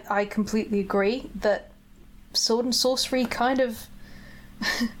yeah, I completely agree that Sword and Sorcery kind of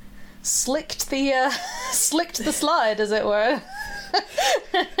slicked the slide, as it were.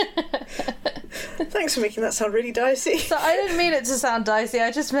 Thanks for making that sound really dicey. So I didn't mean it to sound dicey,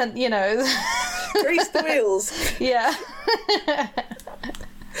 I just meant, grease the wheels. Yeah.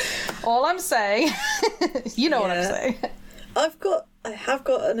 All I'm saying, what I'm saying. I have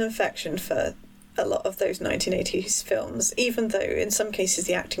got an affection for a lot of those 1980s films, even though in some cases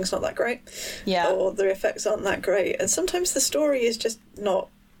the acting's not that great, yeah, or the effects aren't that great, and sometimes the story is just not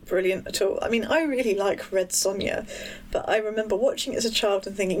brilliant at all. I mean, I really like Red Sonja, but I remember watching it as a child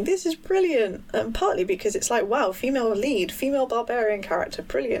and thinking, this is brilliant, and partly because it's like, wow, female lead, female barbarian character,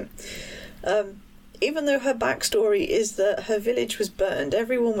 brilliant. Even though her backstory is that her village was burned,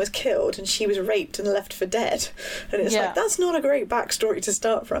 everyone was killed, and she was raped and left for dead. And it's like, that's not a great backstory to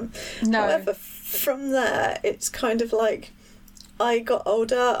start from. No. However, from there, it's kind of like, I got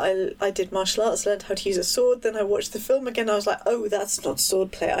older, I did martial arts, learned how to use a sword, then I watched the film again, I was like, oh, that's not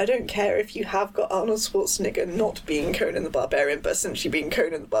swordplay. I don't care if you have got Arnold Schwarzenegger not being Conan the Barbarian, but essentially being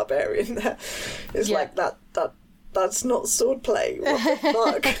Conan the Barbarian there. It's like, that's not swordplay. What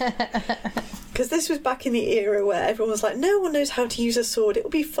the fuck? Because this was back in the era where everyone was like, no one knows how to use a sword, it'll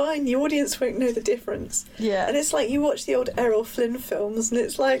be fine, the audience won't know the difference. Yeah. And it's like, you watch the old Errol Flynn films, and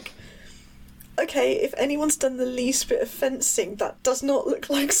it's like, okay, if anyone's done the least bit of fencing, that does not look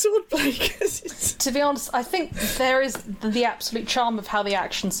like swordplay. To be honest, I think there is the absolute charm of how the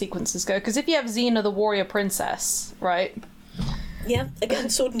action sequences go. Because if you have Xena the warrior princess, right? Yeah, again,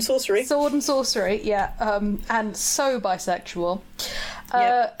 sword and sorcery. Sword and sorcery, yeah. And so bisexual.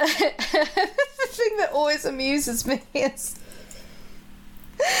 Yep. The thing that always amuses me is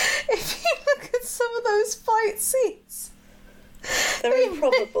if you look at some of those fight scenes, they're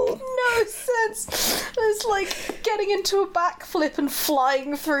improbable. No sense. There's like getting into a backflip and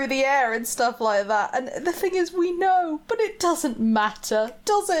flying through the air and stuff like that. And the thing is, we know, but it doesn't matter,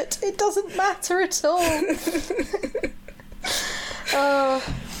 does it? It doesn't matter at all.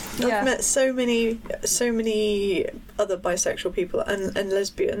 I've met so many other bisexual people and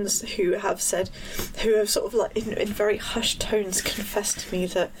lesbians who have sort of like in very hushed tones confessed to me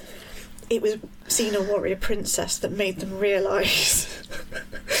that it was Xena Warrior Princess that made them realise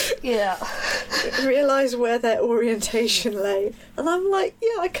realise where their orientation lay. And I'm like,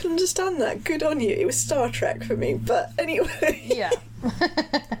 yeah, I can understand that, good on you. It was Star Trek for me, but anyway. Yeah.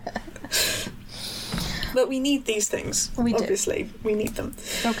 But we need these things. Obviously, we need them.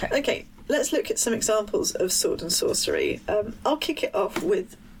 Okay, let's look at some examples of sword and sorcery. I'll kick it off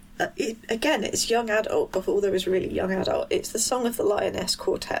with, again, it's young adult, before there was really young adult. It's the Song of the Lioness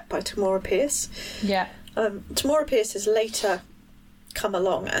Quartet by Tamora Pierce. Yeah. Tamora Pierce has later come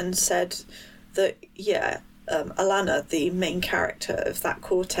along and said that, Alana, the main character of that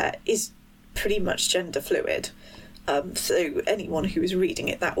quartet, is pretty much gender fluid. So anyone who is reading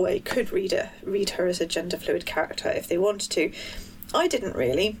it that way could read her as a gender fluid character if they wanted to. I didn't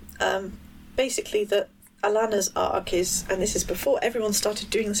really. Basically, that Alana's arc is, and this is before everyone started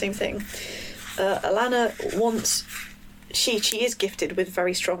doing the same thing. Alana she is gifted with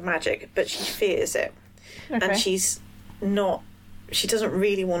very strong magic, but she fears it, and she doesn't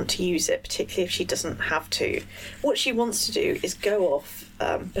really want to use it, particularly if she doesn't have to. What she wants to do is go off,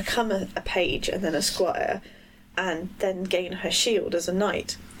 become a page and then a squire, and then gain her shield as a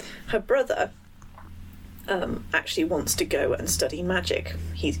knight. Her brother actually wants to go and study magic.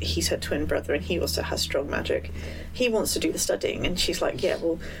 He's her twin brother, and he also has strong magic. He wants to do the studying, and she's like, yeah,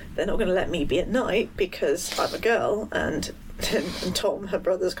 well, they're not going to let me be a knight because I'm a girl. And Tom, her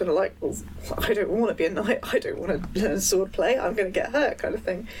brother's going to like, well, I don't want to be a knight, I don't want to learn swordplay, I'm going to get hurt, kind of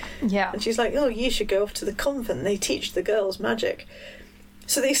thing. Yeah. And she's like, oh, you should go off to the convent, they teach the girls magic.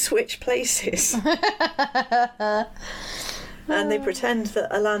 So they switch places. And they pretend that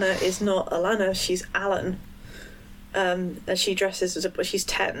Alana is not Alana, she's Alan. And she dresses as she's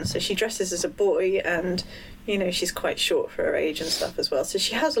 10, so she dresses as a boy, and, she's quite short for her age and stuff as well. So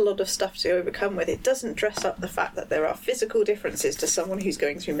she has a lot of stuff to overcome with. It doesn't dress up the fact that there are physical differences to someone who's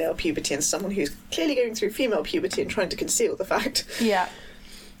going through male puberty and someone who's clearly going through female puberty and trying to conceal the fact. Yeah.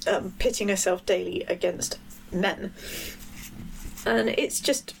 Pitting herself daily against men. And it's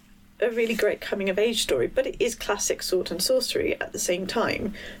just a really great coming-of-age story, but it is classic sword and sorcery at the same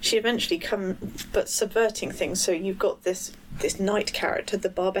time. She eventually but subverting things, so you've got this knight character, the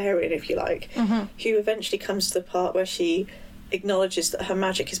barbarian, if you like, who eventually comes to the part where she acknowledges that her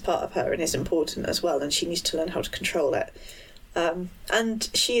magic is part of her and is important as well, and she needs to learn how to control it. And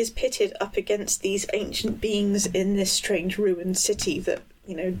she is pitted up against these ancient beings in this strange ruined city that,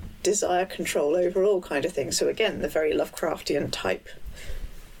 desire control over all kind of things. So again, the very Lovecraftian type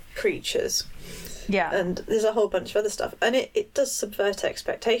creatures. Yeah. And there's a whole bunch of other stuff. And it does subvert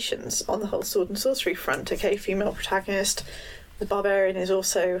expectations on the whole sword and sorcery front. Okay, female protagonist. The barbarian is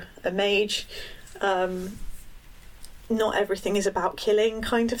also a mage. Not everything is about killing,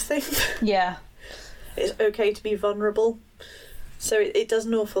 kind of thing. Yeah. It's okay to be vulnerable. So it does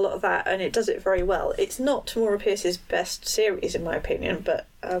an awful lot of that, and it does it very well. It's not Tamora Pierce's best series, in my opinion, but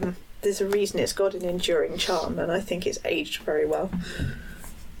there's a reason it's got an enduring charm, and I think it's aged very well.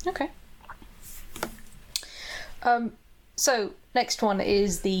 Okay. So next one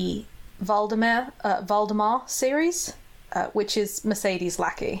is the Valdemar series, which is Mercedes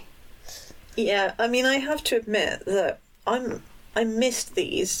Lackey. Yeah, I mean, I have to admit that I missed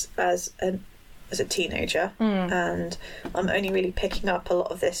these as a teenager, and I'm only really picking up a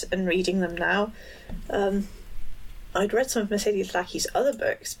lot of this and reading them now. I'd read some of Mercedes Lackey's other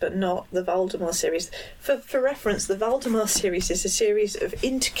books, but not the Valdemar series. For reference, the Valdemar series is a series of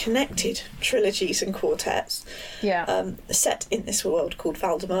interconnected trilogies and quartets, set in this world called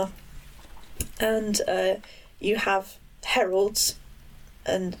Valdemar. And you have heralds,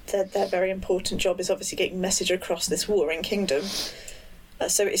 and their very important job is obviously getting message across this warring kingdom.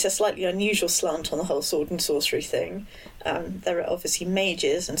 So it's a slightly unusual slant on the whole sword and sorcery thing. There are obviously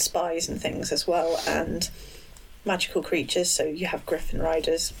mages and spies and things as well, and magical creatures, so you have griffin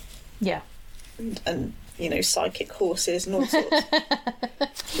riders. Yeah. And you know, psychic horses and all sorts.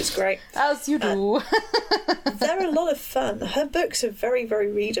 It's great. As you do. They're a lot of fun. Her books are very,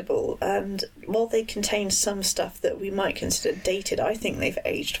 very readable, and while they contain some stuff that we might consider dated, I think they've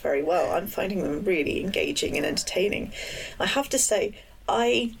aged very well. I'm finding them really engaging and entertaining. I have to say,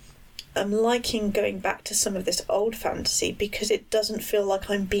 I am liking going back to some of this old fantasy because it doesn't feel like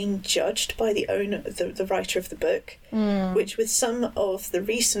I'm being judged by the owner, the writer of the book, which with some of the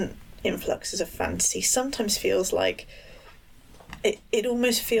recent influxes of fantasy sometimes feels like it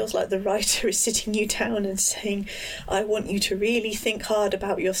almost feels like the writer is sitting you down and saying, I want you to really think hard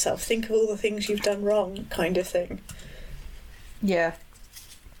about yourself, think of all the things you've done wrong, kind of thing. Yeah.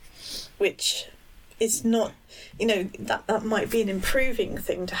 Which is not, you know, that might be an improving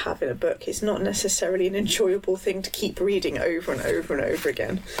thing to have in a book. It's not necessarily an enjoyable thing to keep reading over and over and over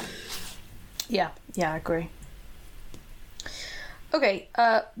again. Yeah, I agree. Okay,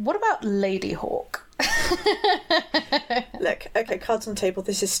 what about Ladyhawke? Look, okay, cards on table,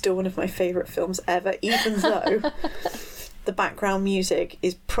 this is still one of my favourite films ever, even though the background music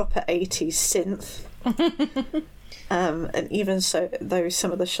is proper 80s synth. And even so, though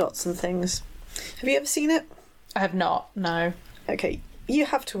some of the shots and things... Have you ever seen it? I have not, no. Okay, you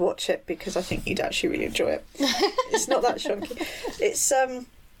have to watch it because I think you'd actually really enjoy it. It's not that shonky.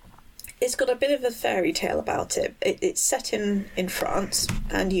 It's got a bit of a fairy tale about it. It's set in France,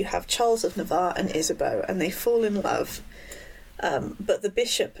 and you have Charles of Navarre and Isabeau, and they fall in love. But the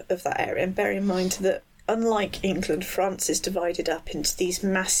bishop of that area, and bear in mind that unlike England, France is divided up into these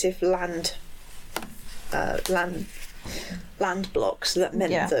massive land blocks that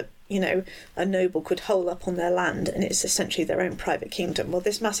meant that, you know, a noble could hole up on their land and it's essentially their own private kingdom. Well,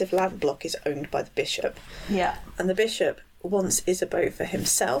 this massive land block is owned by the bishop. Yeah. And the bishop wants Isabeau for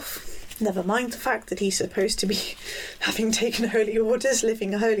himself. Never mind the fact that he's supposed to be having taken holy orders,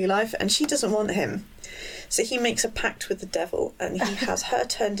 living a holy life, and she doesn't want him. So he makes a pact with the devil, and he has her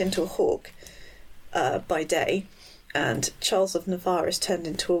turned into a hawk by day, and Charles of Navarre is turned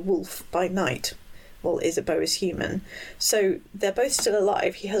into a wolf by night, while Isabeau is human. So they're both still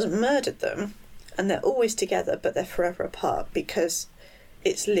alive. He hasn't murdered them, and they're always together, but they're forever apart because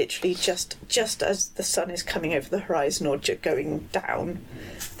it's literally just as the sun is coming over the horizon or going down,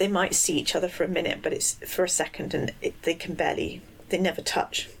 they might see each other for a minute, but it's for a second, and they never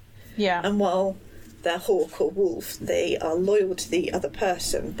touch. Yeah. And while they're hawk or wolf, they are loyal to the other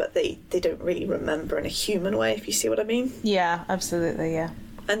person, but they don't really remember in a human way, if you see what I mean. Yeah, absolutely, yeah.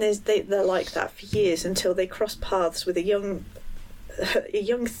 And they're like that for years until they cross paths with a young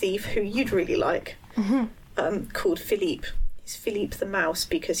thief who you'd really like, called Philippe. He's Philippe the Mouse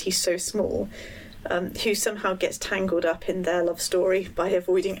because he's so small, who somehow gets tangled up in their love story by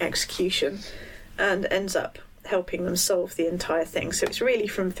avoiding execution and ends up helping them solve the entire thing. So it's really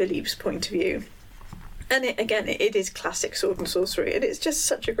from Philippe's point of view. And it is classic sword and sorcery, and it's just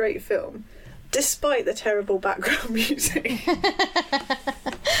such a great film, despite the terrible background music.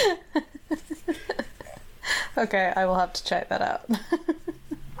 Okay, I will have to check that out.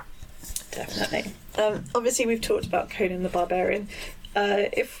 Definitely. Obviously, we've talked about Conan the Barbarian.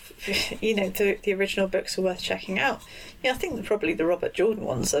 If you know the original books are worth checking out, I think that probably the Robert Jordan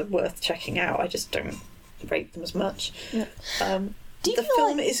ones are worth checking out. I just don't rate them as much. Yeah. The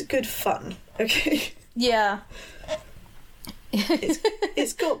film is good fun. Okay. Yeah.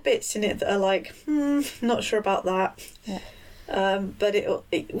 It's got bits in it that are like, not sure about that. Yeah. But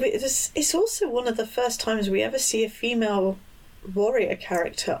it's also one of the first times we ever see a female warrior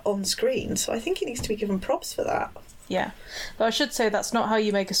character on screen, so I think it needs to be given props for that. Yeah. Though I should say that's not how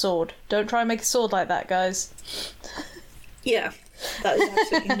you make a sword. Don't try and make a sword like that, guys. Yeah, that is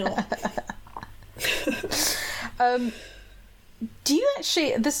absolutely not. Do you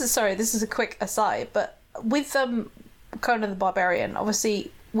actually? This is a quick aside, but with Conan the Barbarian,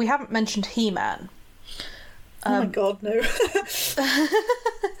 obviously we haven't mentioned He-Man. Oh my god, no.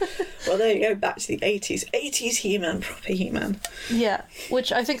 Well, there you go, back to the 80s. 80s He-Man, proper He-Man. Yeah,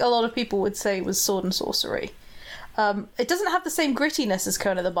 which I think a lot of people would say was sword and sorcery. It doesn't have the same grittiness as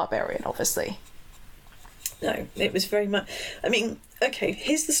Conan the Barbarian, obviously. No, it was very much... I mean, okay,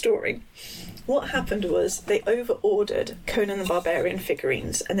 here's the story. What happened was they over-ordered Conan the Barbarian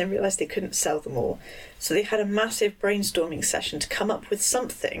figurines and then realised they couldn't sell them all. So they had a massive brainstorming session to come up with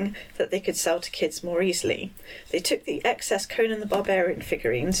something that they could sell to kids more easily. They took the excess Conan the Barbarian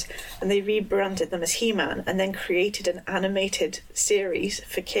figurines and they rebranded them as He-Man and then created an animated series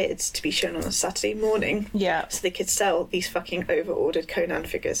for kids to be shown on a Saturday morning. Yeah. So they could sell these fucking over-ordered Conan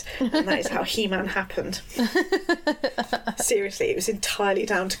figures. And that is how He-Man happened. Seriously, it was entirely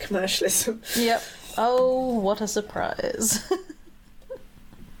down to commercialism. Yep. Oh, what a surprise.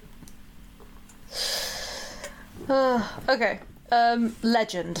 Okay.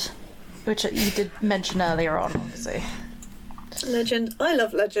 Legend, which you did mention earlier on, obviously. Legend. I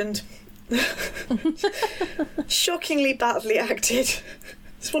love Legend. Shockingly badly acted.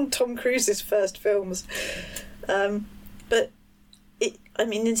 It's one of Tom Cruise's first films. But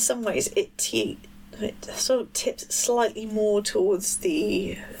in some ways it sort of tips slightly more towards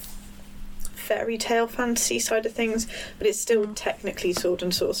the fairy tale fantasy side of things, but it's still technically sword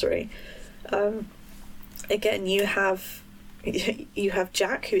and sorcery. Again, you have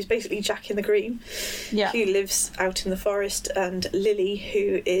Jack, who's basically Jack in the Green, who lives out in the forest, and Lily,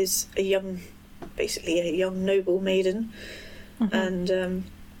 who is a young noble maiden, and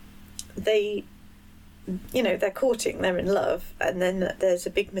they're courting, they're in love, and then there's a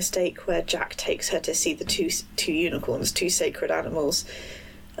big mistake where Jack takes her to see the two unicorns, two sacred animals.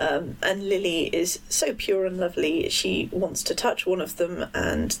 And Lily is so pure and lovely, she wants to touch one of them,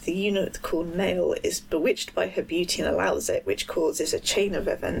 and the unicorn male is bewitched by her beauty and allows it, which causes a chain of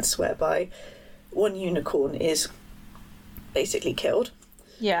events whereby one unicorn is basically killed.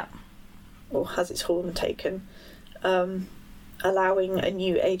 Yeah. Or has its horn taken, allowing a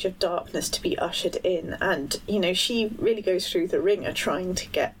new age of darkness to be ushered in. And, she really goes through the ringer trying to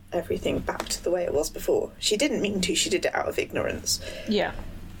get everything back to the way it was before. She didn't mean to, she did it out of ignorance. Yeah.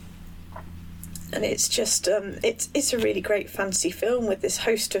 And it's just, it's a really great fantasy film with this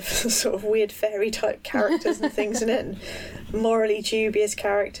host of sort of weird fairy-type characters and things in it, and morally dubious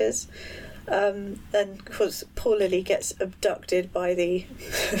characters. Then, of course, poor Lily gets abducted by the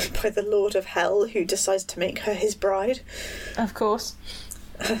Lord of Hell, who decides to make her his bride. Of course.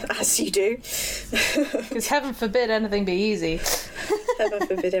 As you do. Because heaven forbid anything be easy. Heaven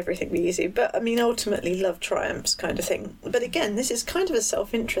forbid everything be easy. But, ultimately love triumphs kind of thing. But again, this is kind of a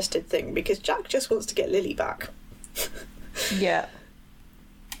self-interested thing, because Jack just wants to get Lily back. Yeah.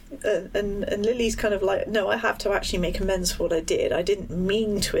 And Lily's kind of like, no, I have to actually make amends for what I did. I didn't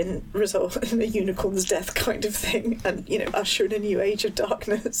mean to result in a unicorn's death kind of thing, and, usher in a new age of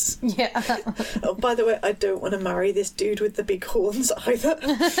darkness. Yeah. Oh, by the way, I don't want to marry this dude with the big horns either.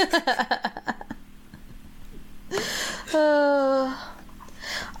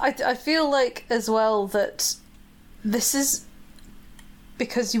 I feel like as well that this is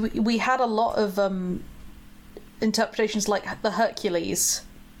because we had a lot of interpretations like the Hercules.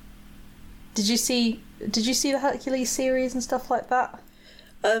 Did you see the Hercules series and stuff like that?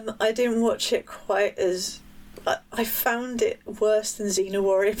 I didn't watch it quite as... I found it worse than Xena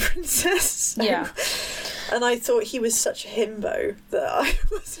Warrior Princess. Yeah. And I thought he was such a himbo that I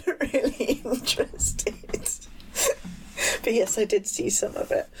wasn't really interested. But yes, I did see some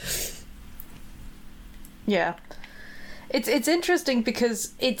of it. Yeah. It's interesting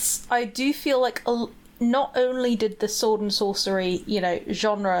because I do feel like not only did the sword and sorcery,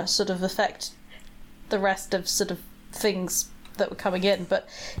 genre sort of affect the rest of sort of things that were coming in, but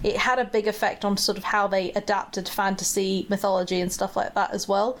it had a big effect on sort of how they adapted fantasy mythology and stuff like that as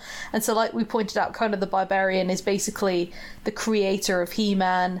well. And so, like we pointed out, Conan the Barbarian is basically the creator of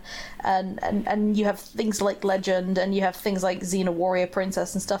He-Man, and you have things like Legend, and you have things like Xena Warrior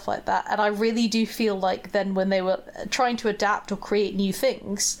Princess and stuff like that. And I really do feel like then when they were trying to adapt or create new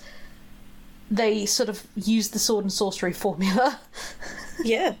things, they sort of used the sword and sorcery formula.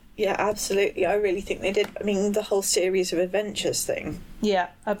 Yeah, absolutely. I really think they did. The whole series of adventures thing. Yeah,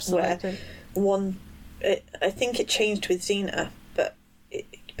 absolutely. I think it changed with Xena, but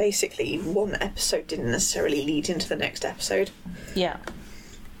basically one episode didn't necessarily lead into the next episode. Yeah.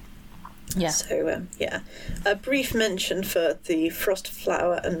 Yeah. So, a brief mention for the Frost,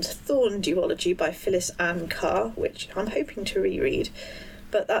 Flower and Thorn duology by Phyllis Ann Carr, which I'm hoping to reread.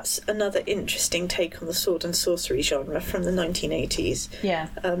 But that's another interesting take on the sword and sorcery genre from the 1980s. Yeah.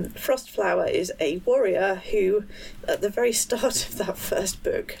 Frostflower is a warrior who, at the very start of that first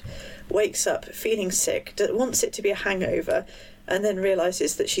book, wakes up feeling sick, wants it to be a hangover, and then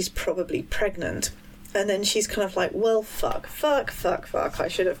realises that she's probably pregnant. And then she's kind of like, well, fuck. I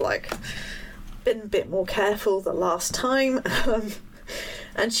should have, like, been a bit more careful the last time.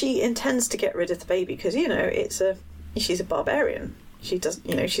 And she intends to get rid of the baby because, you know, she's a barbarian. She does,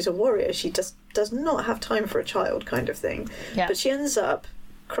 you know, she's a warrior. She just does not have time for a child, kind of thing. Yeah. But she ends up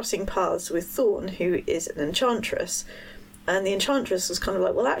crossing paths with Thorn, who is an enchantress. And the enchantress was kind of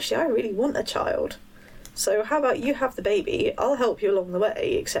like, well, actually, I really want a child. So how about you have the baby? I'll help you along the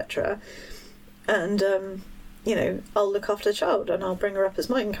way, etc. And, you know, I'll look after the child and I'll bring her up as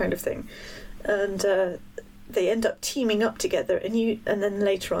mine, kind of thing. And they end up teaming up together, and then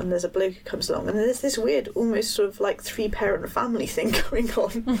later on there's a bloke who comes along, and there's this weird, almost sort of like 3-parent family thing going on,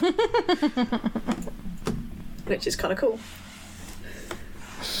 which is kind of cool.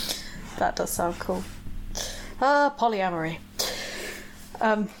 That does sound cool. Polyamory.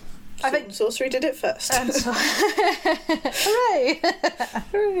 I think sorcery did it first. Hooray!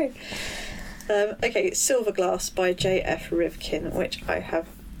 Hooray! Okay, Silverglass by J.F. Rivkin, which I have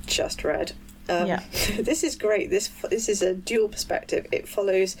just read. This is great. This is a dual perspective. It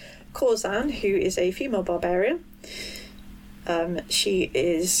follows Corzan, who is a female barbarian. She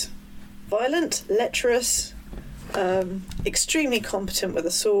is violent, lecherous, extremely competent with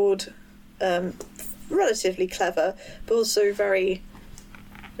a sword, relatively clever, but also very,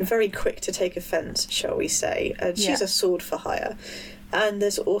 very quick to take offence, shall we say. And she's a sword for hire. And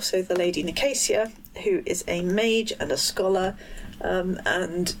there's also the Lady Nicasia, who is a mage and a scholar,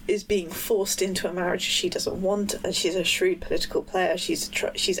 and is being forced into a marriage she doesn't want. And she's a shrewd political player. She's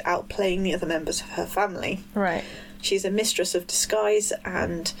outplaying the other members of her family. Right. She's a mistress of disguise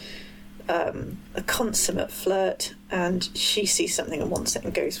and a consummate flirt. And she sees something and wants it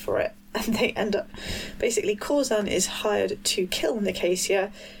and goes for it. And they end up... Basically, Corzan is hired to kill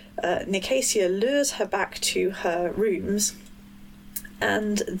Nicasia. Nicasia lures her back to her rooms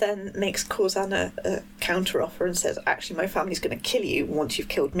and then makes Corzan a counter-offer and says, actually, my family's going to kill you once you've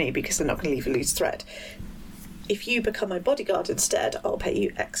killed me because they're not going to leave a loose thread. If you become my bodyguard instead, I'll pay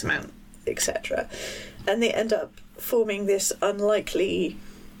you X amount, etc. And they end up forming this unlikely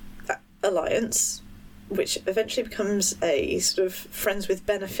alliance, which eventually becomes a sort of friends with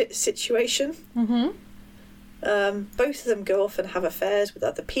benefit situation. Mm-hmm. Both of them go off and have affairs with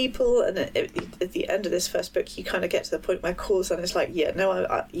other people, and at the end of this first book you kind of get to the point where Corzan is like, yeah,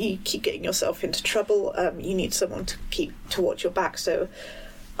 no, you keep getting yourself into trouble, you need someone to watch your back, so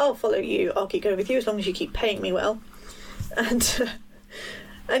I'll follow you, I'll keep going with you as long as you keep paying me well. And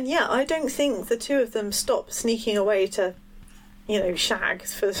yeah, I don't think the two of them stop sneaking away to, you know, shag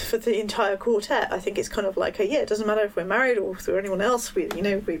for the entire quartet. I think it's kind of like it doesn't matter if we're married or through anyone else,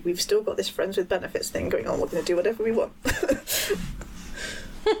 we've still got this friends with benefits thing going on. We're going to do whatever we want.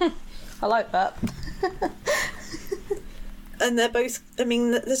 I like that. And they're both, I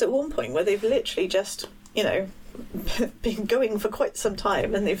mean, there's at one point where they've literally just, you know, been going for quite some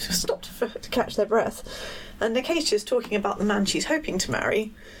time and they've stopped to catch their breath, and Nicasia's talking about the man she's hoping to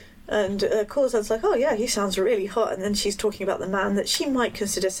marry. And Corzan's like, oh yeah, he sounds really hot. And then she's talking about the man that she might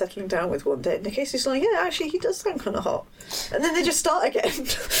consider settling down with one day. And Nicasia's like, yeah, actually, he does sound kind of hot. And then they just start again.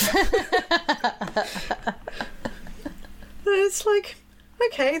 It's like,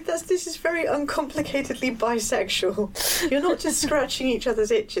 okay, this is very uncomplicatedly bisexual. You're not just scratching each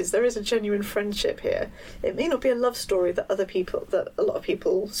other's itches. There is a genuine friendship here. It may not be a love story that a lot of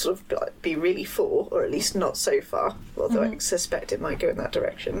people sort of be really for, or at least not so far. Although I suspect it might go in that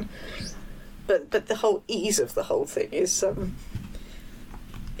direction. But the whole ease of the whole thing is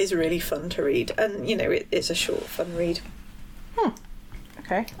really fun to read, and you know it's a short, fun read.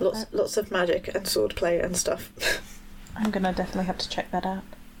 Okay. Lots of magic and swordplay and stuff. I'm gonna definitely have to check that out.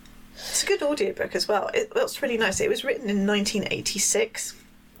 It's a good audiobook as well. It's really nice. It was written in 1986,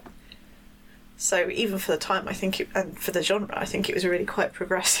 so even for the time, I think, and for the genre, I think it was really quite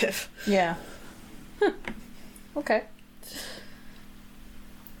progressive. Yeah. Okay.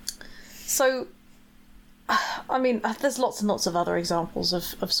 So, I mean, there's lots and lots of other examples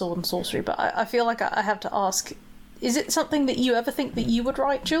of sword and sorcery, but I feel like I have to ask, is it something that you ever think that you would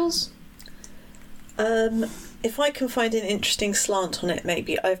write, Jules? If I can find an interesting slant on it,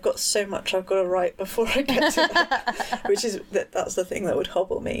 maybe. I've got so much I've got to write before I get to that, which is that's the thing that would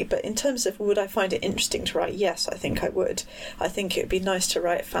hobble me. But in terms of would I find it interesting to write, yes, I think I would. I think it would be nice to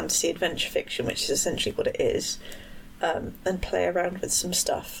write fantasy adventure fiction, which is essentially what it is, and play around with some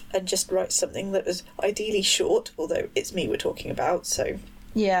stuff and just write something that was ideally short, although it's me we're talking about, so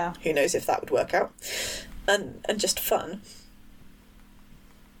Yeah. Who knows if that would work out. And just fun.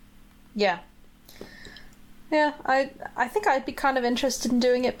 Yeah. Yeah, I think I'd be kind of interested in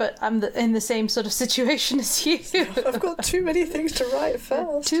doing it, but I'm in the same sort of situation as you. I've got too many things to write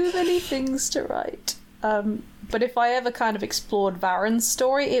first. Too many things to write. But if I ever kind of explored Varen's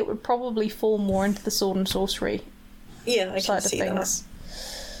story, it would probably fall more into the sword and sorcery I can see things.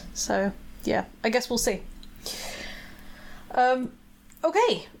 That. So, yeah, I guess we'll see.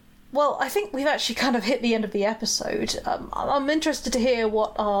 Okay. Well, I think we've actually kind of hit the end of the episode. I'm interested to hear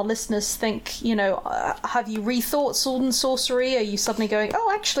what our listeners think. You know, have you rethought Sword and Sorcery? Are you suddenly going,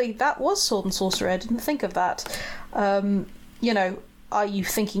 oh, actually, that was Sword and Sorcery, I didn't think of that. You know, are you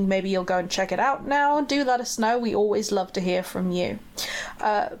thinking maybe you'll go and check it out now? Do let us know. We always love to hear from you.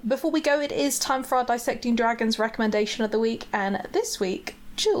 Before we go, it is time for our Dissecting Dragons recommendation of the week. And this week,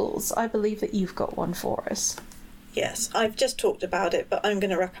 Jules, I believe that you've got one for us. Yes, I've just talked about it, but I'm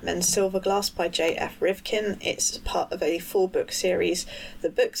going to recommend Silverglass by J.F. Rivkin. It's part of a 4-book series. The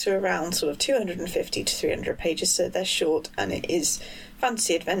books are around sort of 250 to 300 pages, so they're short, and it is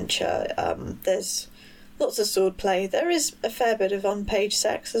fantasy adventure. There's lots of swordplay. There is a fair bit of on-page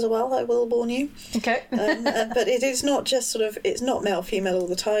sex as well, I will warn you. Okay. But it is not just sort of, it's not male-female all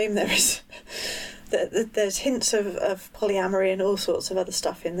the time. There's hints of polyamory and all sorts of other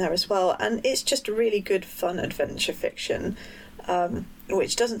stuff in there as well, and it's just really good fun adventure fiction,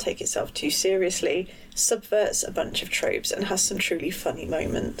 which doesn't take itself too seriously, subverts a bunch of tropes, and has some truly funny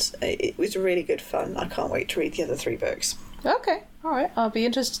moments. It was really good fun. I can't wait to read the other 3 books. Okay, alright, I'll be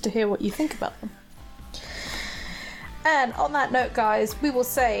interested to hear what you think about them. And on that note, guys, we will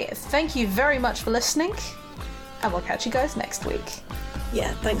say thank you very much for listening, and we'll catch you guys next week.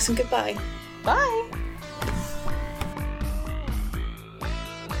 Yeah, thanks and goodbye. Bye!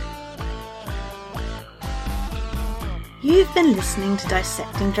 You've been listening to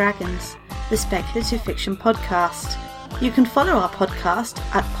Dissecting Dragons, the speculative fiction podcast. You can follow our podcast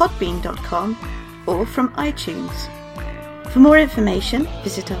at podbean.com or from iTunes. For more information,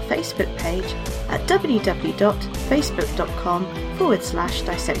 visit our Facebook page at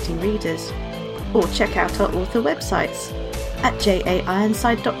www.facebook.com/dissectingreaders, or check out our author websites at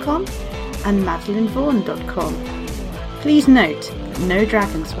jaironside.com and madeleinevaughan.com. Please note, no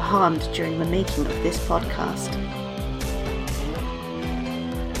dragons were harmed during the making of this podcast.